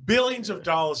 Billions of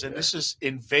dollars, and this is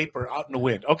in Vapor out in the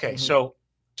wind. Okay, so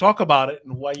talk about it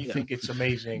and why you think it's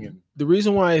amazing. And the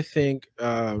reason why I think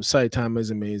Saitama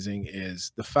is amazing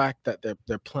is the fact that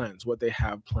their plans, what they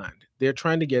have planned. They're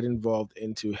trying to get involved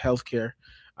into healthcare.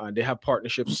 They have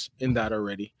partnerships in that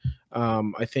already.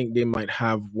 I think they might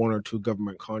have 1 or 2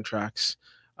 government contracts.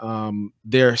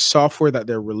 Their software that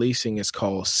they're releasing is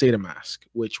called SataMask,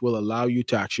 which will allow you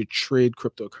to actually trade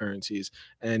cryptocurrencies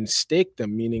and stake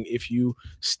them, meaning if you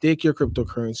stake your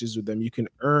cryptocurrencies with them, you can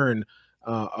earn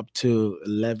up to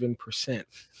 11%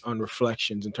 on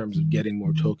reflections in terms of getting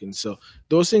more tokens. So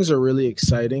those things are really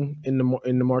exciting in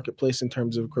the marketplace in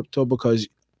terms of crypto, because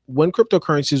when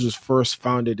cryptocurrencies was first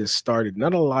founded and started,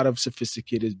 not a lot of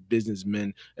sophisticated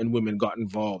businessmen and women got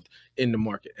involved in the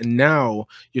market. And now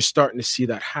you're starting to see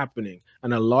that happening.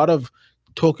 And a lot of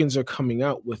tokens are coming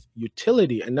out with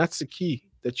utility. And that's the key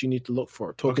that you need to look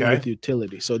for, token with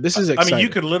utility. So this is exciting. I mean, you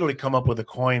could literally come up with a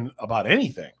coin about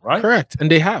anything, right? Correct.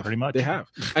 And they have. Pretty much. They have.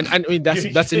 And I mean, that's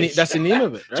the name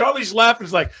of it. Right? Charlie's laughing.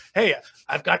 Is like, hey,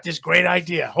 I've got this great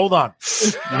idea. Hold on.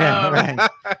 Yeah, right.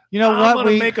 You know I'm what?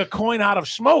 going to make a coin out of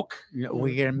smoke. We're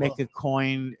going to make a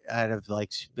coin out of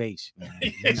like space, man.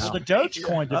 Well, the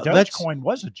Dogecoin, Dogecoin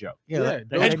was a joke. Yeah.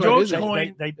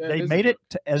 Dogecoin, they made it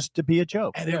to be a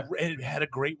joke. And it had a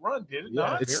great run, did it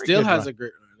not? It still has a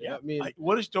great run. Yeah. I mean,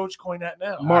 what is Dogecoin at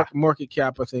now? Market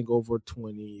cap, I think, over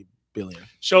 20 billion.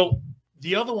 So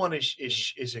the other one is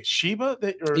it Shiba?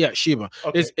 Shiba.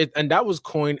 Okay. And that was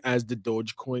coined as the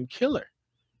Dogecoin killer.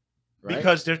 Right?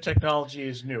 Because their technology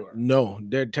is newer. No,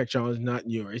 their technology is not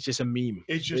newer. It's just a meme.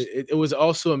 It's just it was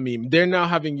also a meme. They're now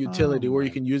having utility where you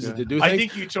can use it to do things. I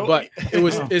think you told but me.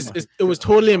 it was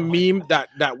totally a meme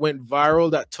that went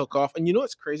viral, that took off. And you know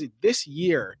what's crazy? This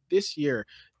year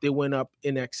they went up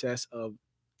in excess of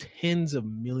tens of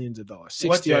millions of dollars.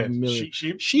 60 million.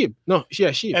 Sheep. No, yeah,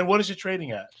 Sheep. And what is it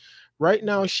trading at? Right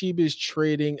now, Sheep is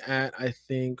trading at, I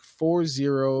think, 4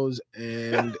 zeros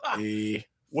and a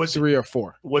 3 or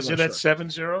 4. Was it at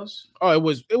 7 zeros? Oh, it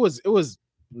was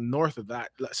north of that.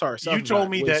 Sorry, you told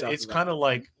me that it's kind of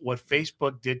like what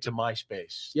Facebook did to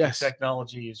MySpace. Yes, the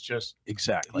technology is just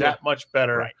exactly that much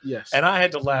better. Right. Yes, and I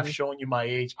had to laugh showing you my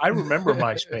age. I remember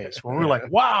MySpace when we were like,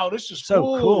 "Wow, this is so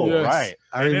cool!" Yes. Right?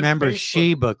 I remember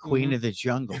Sheba, Queen of the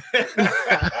Jungle,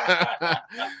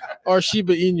 or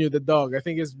Shiba Inu, the dog. I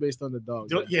think it's based on the dog.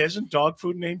 Yeah, isn't dog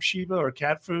food named Shiba or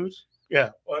cat food?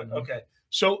 Yeah. Okay.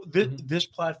 So this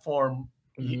platform,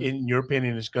 in your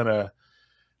opinion, is gonna.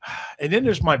 And then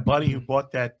there's my buddy who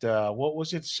bought that. What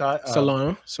was it?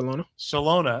 Solana,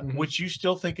 which you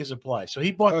still think is a play. So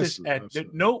he bought this at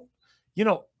no. You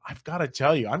know, I've got to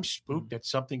tell you, I'm spooked at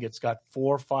something that's got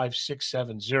 4, 5, 6,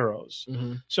 7 zeros.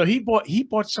 So he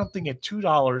bought something at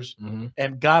 $2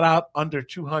 and got out under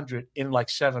 200 in like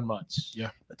 7 months. Yeah,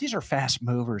 but these are fast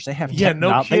movers. They have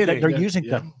no kidding. They're using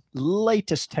the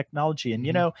latest technology, and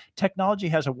you know, technology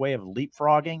has a way of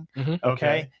leapfrogging.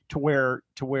 Okay, to where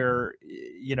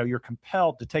you know, you're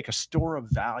compelled to take a store of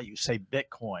value, say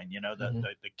Bitcoin. You know,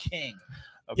 the king.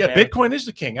 Okay. Yeah, Bitcoin is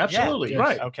the king. Absolutely.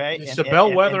 Right. Okay. It's the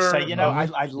bellwether. And say, you know,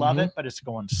 I love it, but it's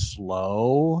going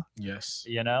slow. Yes.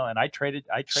 You know, and I traded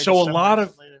so a lot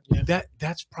of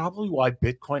that's probably why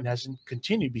Bitcoin hasn't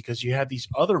continued, because you have these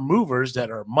other movers that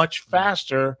are much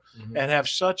faster and have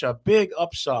such a big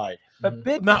upside. But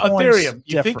Bitcoin, now Ethereum,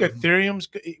 you think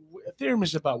Ethereum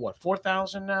is about what,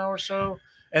 4,000 now or so?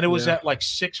 And it was at like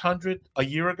 600 a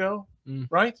year ago,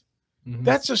 right?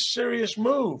 That's a serious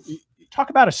move. Talk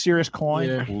about a serious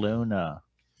coin, Luna.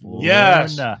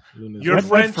 Yes. Luna's Your Went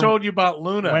friend from- told you about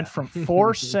Luna. Went from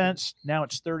 4 cents, now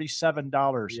it's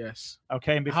 $37. Yes.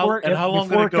 Okay, and How- before and how long did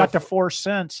before it it go got to for? 4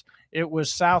 cents, it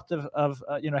was south of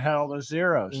had all those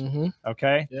zeros. Mm-hmm.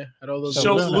 Okay, Yeah. Had all those.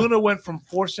 So Luna- Luna went from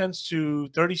 4 cents to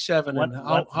 37 in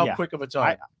how yeah. quick of a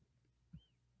time?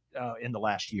 in the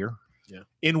last year.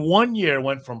 In 1 year,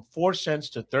 went from 4 cents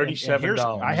to And $37. here's-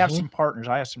 I have some partners.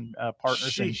 I have some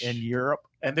partners Sheesh. in Europe.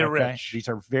 And they're Okay? rich. These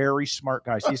are very smart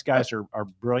guys. These guys are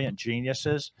brilliant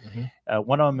geniuses.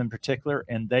 One of them in particular,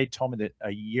 and they told me that a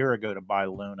year ago to buy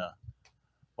Luna.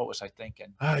 What was I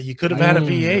thinking? You could have had a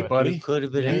V8, You buddy. You could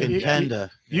have been a You- you-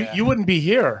 contender. You wouldn't be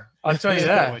here. I'll tell you Yes,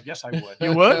 I that. would. Yes, I would.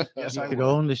 You would? Yes, You I could would.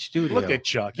 own the studio. Look at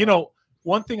Chuck. You know,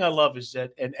 one thing I love is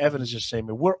that, and Evan is just saying,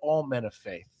 we're all men of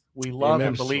faith. We love Amen.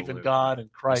 and believe in Absolutely. God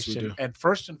and Christ. Yes, we and, do. and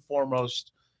first and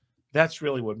foremost, that's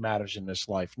really what matters in this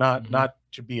life. Not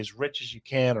to be as rich as you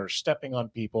can or stepping on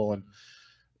people. And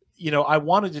I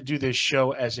wanted to do this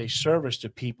show as a service to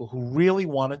people who really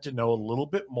wanted to know a little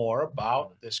bit more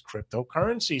about this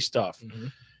cryptocurrency stuff.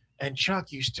 And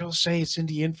Chuck, you still say it's in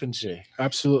the infancy.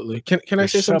 Absolutely. Can I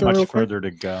There's say so something much real quick? further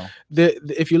to go.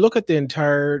 If you look at the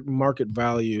entire market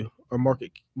value or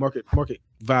market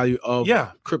value of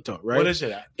crypto, right? What is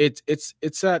it at?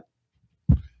 It's at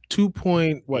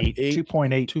 2.8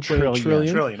 2.8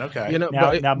 trillion. Trillion. Okay.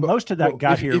 Now most of that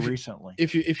got here if- recently.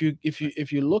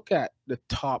 If you look at the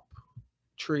top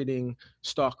trading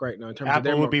stock right now in terms of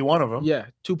their Apple would be one of them.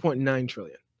 2.9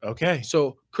 trillion. Okay.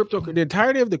 So the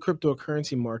entirety of the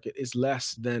cryptocurrency market is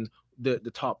less than the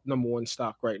top number one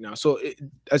stock right now. So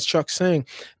as Chuck's saying,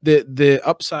 the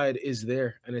upside is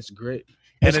there and it's great.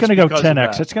 And It's going to go because of 10x.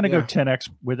 that. It's going to go Yeah. 10x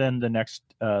within the next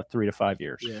 3 to 5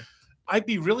 years. Yeah. I'd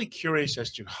be really curious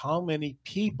as to how many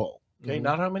people, okay, Mhm.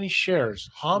 not how many shares,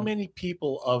 how Mhm. many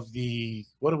people of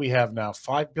what do we have now?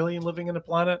 5 billion living in the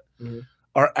planet Mhm.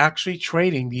 are actually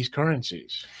trading these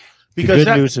currencies. The Because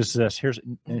good news is this. Here's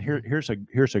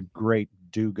a great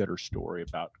do-gooder story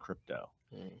about crypto.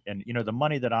 And the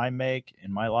money that I make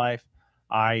in my life,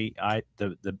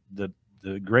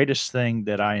 the greatest thing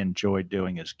that I enjoy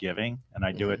doing is giving, and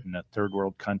I do it in a third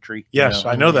world country. Yes,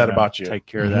 I know that about you. Take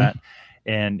care of that,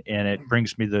 and it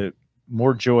brings me the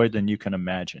more joy than you can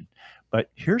imagine. But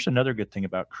here's another good thing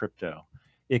about crypto: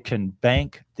 it can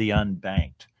bank the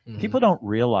unbanked. People don't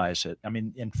realize it. I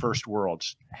mean, in first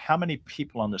worlds, how many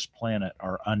people on this planet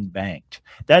are unbanked?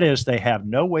 That is, they have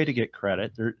no way to get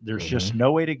credit. There's just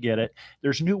no way to get it.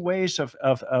 There's new ways of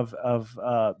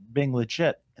being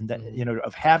legit and that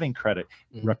of having credit,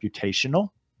 reputational.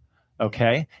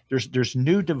 Okay, there's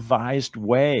new devised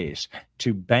ways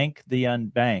to bank the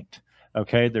unbanked.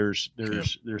 Okay, there's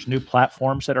new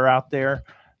platforms that are out there.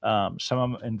 Some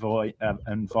of them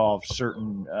involve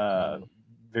certain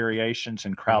variations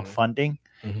in crowdfunding,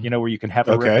 where you can have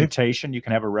a reputation. You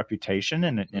can have a reputation,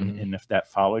 and if that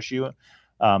follows you,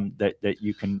 that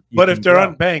you can. But if they're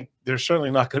unbanked, they're certainly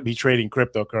not going to be trading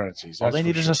cryptocurrencies. All they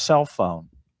need is a cell phone.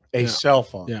 A cell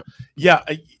phone. Yeah.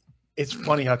 It's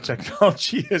funny how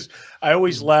technology is. I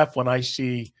always laugh when I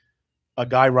see a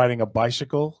guy riding a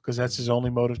bicycle because that's his only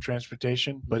mode of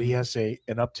transportation, but he has an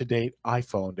up-to-date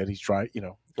iPhone that he's riding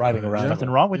around. There's nothing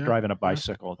wrong with driving a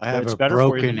bicycle. I have It's a better for you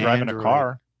broken than driving a Android.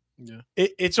 car.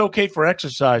 It's okay for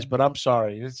exercise, but I'm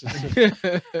sorry.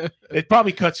 It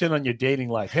probably cuts in on your dating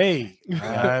life. Hey,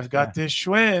 I've got this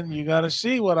Schwinn. You got to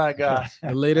see what I got.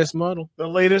 The latest model. The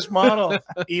latest model.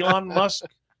 Elon Musk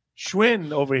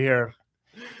Schwinn over here.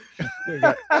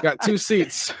 Got 2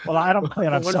 seats. Well, I don't plan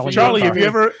on One for selling. you, Charlie,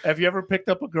 your car. have you ever picked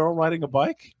up a girl riding a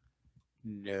bike?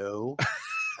 No.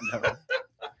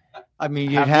 I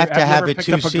mean, you'd Have have you to have ever a picked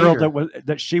up a girl two-seater.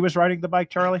 that she was riding the bike,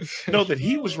 Charlie? No, that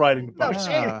he was riding the bike.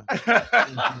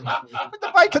 Put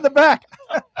the bike in the back.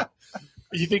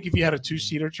 You think if you had a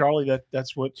 2-seater, Charlie,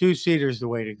 that's what? Two-seater is the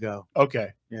way to go. Okay.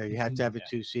 Yeah, you have to have a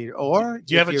two-seater. Or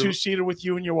Do you have a if 2-seater with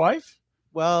you and your wife?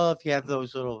 Well, if you have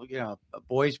those little, a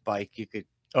boy's bike, you could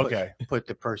Okay. put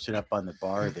the person up on the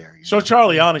bar there. So,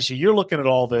 Charlie, honestly, you're looking at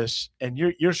all this and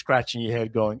you're scratching your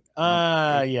head going,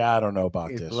 yeah, I don't know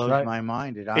about it this. blows Right? my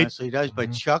mind. It honestly does.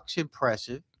 But Chuck's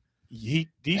impressive. These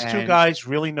two And- guys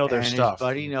really know their and stuff. His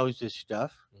buddy knows his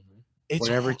stuff. It's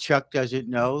Whatever Chuck doesn't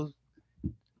know,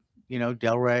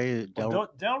 Delroy.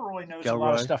 Delroy knows a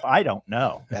lot of Delroy. stuff I don't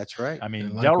know. That's right. I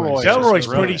mean, Yeah, Delroy. likewise. Delroy's is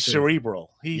pretty brilliant.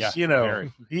 cerebral. He's, Yeah,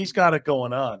 very. he's got it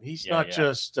going on. He's Yeah, not yeah.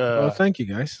 just. Well, thank you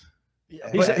guys.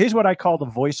 He's what I call the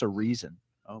voice of reason.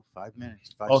 Oh, 5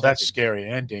 minutes. 5 Oh, that's seconds. scary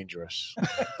and dangerous.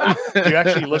 Do you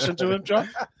actually listen to him, John?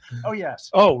 Oh yes.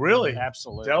 Oh, really?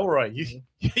 Absolutely. Delroy,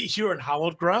 you're in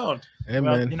hallowed ground. Hey,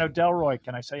 Well, man. Delroy,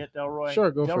 can I say it, Delroy?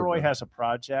 Sure, go for it, Delroy bro. has a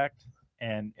project,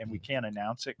 and we can't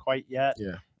announce it quite yet.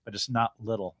 Yeah. but it's not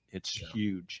little. It's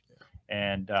huge.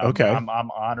 And Okay. I'm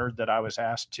honored that I was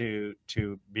asked to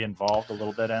be involved a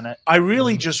little bit in it. I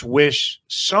really just wish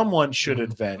someone should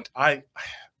invent. I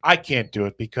can't do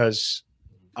it because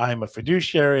I'm a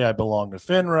fiduciary. I belong to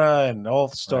FINRA and all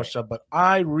the stuff. But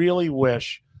I really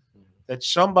wish that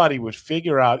somebody would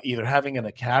figure out either having an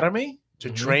academy to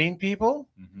train people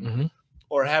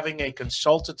or having a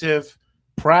consultative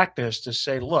practice to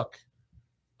say, look,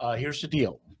 here's the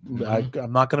deal.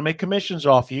 I'm not going to make commissions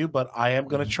off you, but I am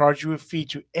going to charge you a fee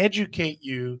to educate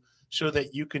you so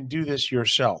that you can do this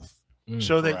yourself,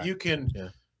 so that you can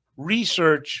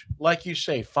research, like you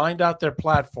say, find out their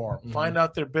platform, find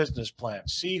out their business plan,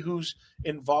 see who's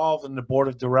involved in the board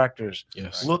of directors,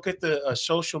 look at the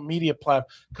social media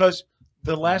platform, because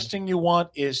the last thing you want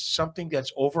is something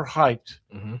that's overhyped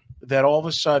that all of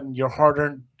a sudden your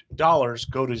hard-earned dollars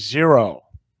go to zero.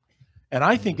 And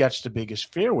I think that's the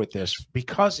biggest fear with this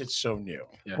because it's so new.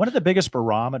 One of the biggest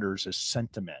barometers is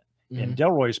sentiment. And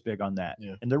Delroy's big on that.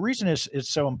 And the reason it's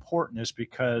so important is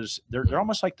because they're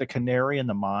almost like the canary in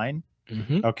the mine.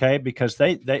 Okay, because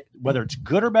they whether it's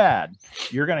good or bad,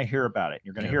 you're going to hear about it.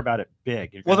 You're going to hear about it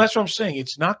big. Well, that's what I'm saying.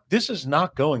 This is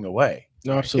not going away.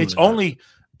 No, absolutely. It's only,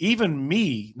 even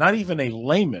me, not even a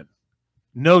layman,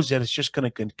 knows that it's just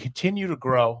going to continue to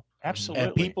grow. Absolutely.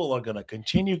 And people are going to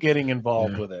continue getting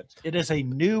involved with it. It is a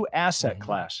new asset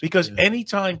class. Because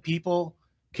anytime people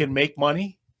can make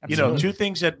money, Absolutely. two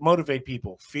things that motivate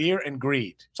people, fear and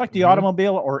greed. It's like the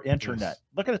automobile or internet.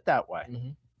 Look at it that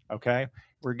way. Okay.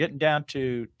 We're getting down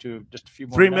to just a few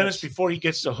more 3 minutes before he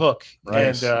gets the hook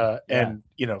and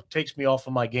takes me off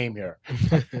of my game here.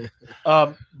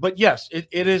 But yes,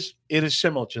 it is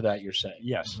similar to that you're saying.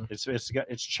 Yes,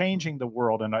 it's changing the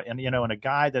world, and a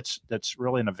guy that's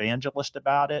really an evangelist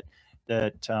about it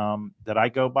that I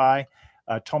go by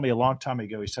told me a long time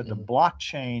ago. He said the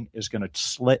blockchain is going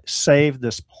to save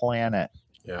this planet.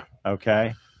 Yeah.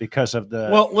 Okay. Because of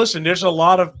the listen, there's a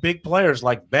lot of big players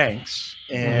like banks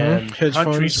and hedge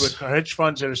countries funds. with hedge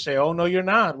funds that are saying, "Oh no, you're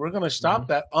not. We're going to stop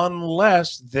that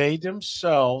unless they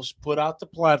themselves put out the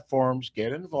platforms,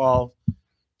 get involved,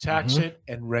 tax it,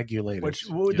 and regulate it." Which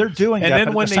they're doing, and that, then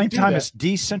but when at the they same do time, that, it's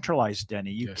decentralized, Denny.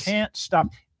 You can't stop.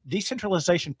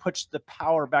 Decentralization puts the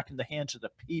power back in the hands of the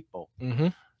people.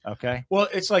 Okay. Well,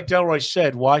 it's like Delroy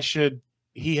said. Why should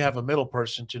he have a middle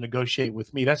person to negotiate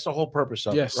with me? That's the whole purpose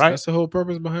of it, right? That's the whole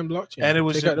purpose behind blockchain. And it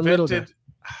was invented.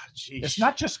 It's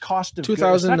not just cost of 2009.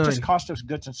 goods. It's not just cost of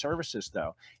goods and services,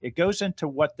 though. It goes into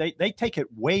what they take it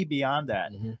way beyond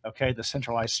that. Okay, the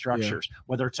centralized structures,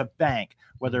 whether it's a bank,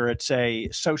 whether it's a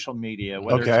social media,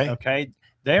 whether it's,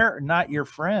 they're not your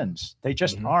friends. They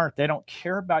just aren't. They don't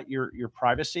care about your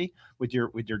privacy with your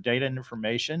data and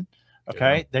information.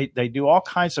 Okay, they do all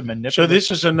kinds of manipulation.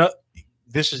 So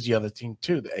this is the other thing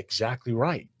too. Exactly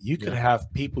right. You could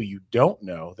have people you don't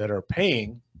know that are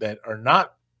paying that are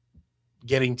not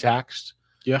getting taxed.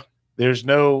 Yeah. There's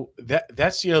no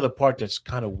that's the other part that's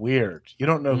kind of weird. You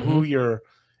don't know who you're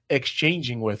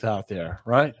exchanging with out there,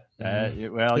 right?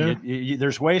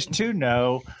 There's ways to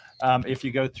know if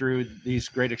you go through these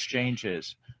great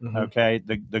exchanges. Okay,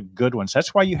 the good ones.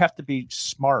 That's why you have to be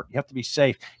smart. You have to be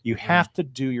safe. You have to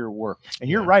do your work. And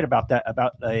you're right about that.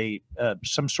 About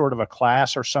some sort of a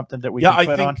class or something that we can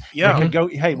put on. Yeah, we can go.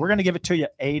 Hey, we're going to give it to you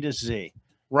A to Z.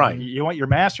 Right. You want your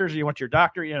master's? Or you want your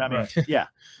doctorate? You know, I mean, yeah.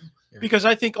 Because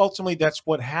I think ultimately that's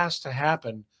what has to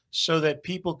happen so that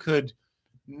people could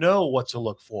know what to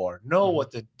look for, know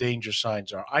what the danger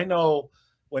signs are. I know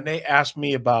when they ask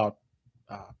me about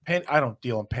I don't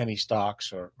deal in penny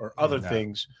stocks or other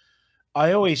things.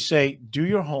 I always say, do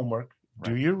your homework,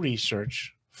 do your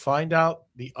research, find out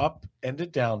the up and the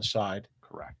downside.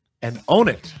 Correct. And own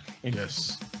it. And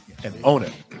own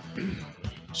it.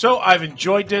 So I've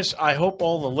enjoyed this. I hope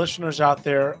all the listeners out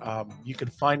there, you can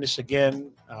find us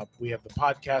again. We have the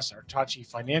podcast, our Tachi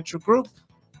Financial Group.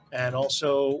 And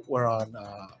also we're on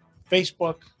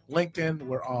Facebook, LinkedIn.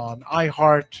 We're on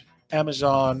iHeart,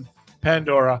 Amazon,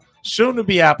 Pandora. Soon to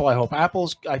be Apple, I hope.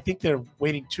 Apple's, I think they're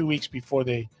waiting 2 weeks before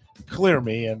they clear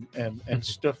me and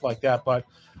stuff like that. But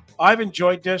I've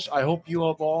enjoyed this. I hope you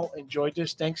have all enjoyed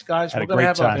this. Thanks, guys. We're going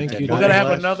to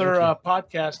have another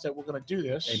podcast that we're going to do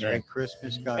this. Merry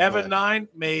Christmas, God Evan bless. 9,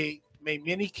 may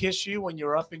Minnie kiss you when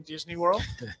you're up in Disney World.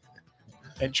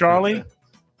 And Charlie,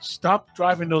 stop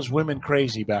driving those women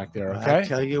crazy back there, okay? I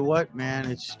tell you what, man,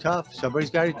 it's tough.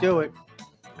 Somebody's got to do it.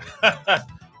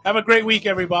 Have a great week,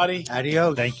 everybody.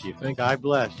 Adios. Thank you. God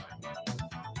bless.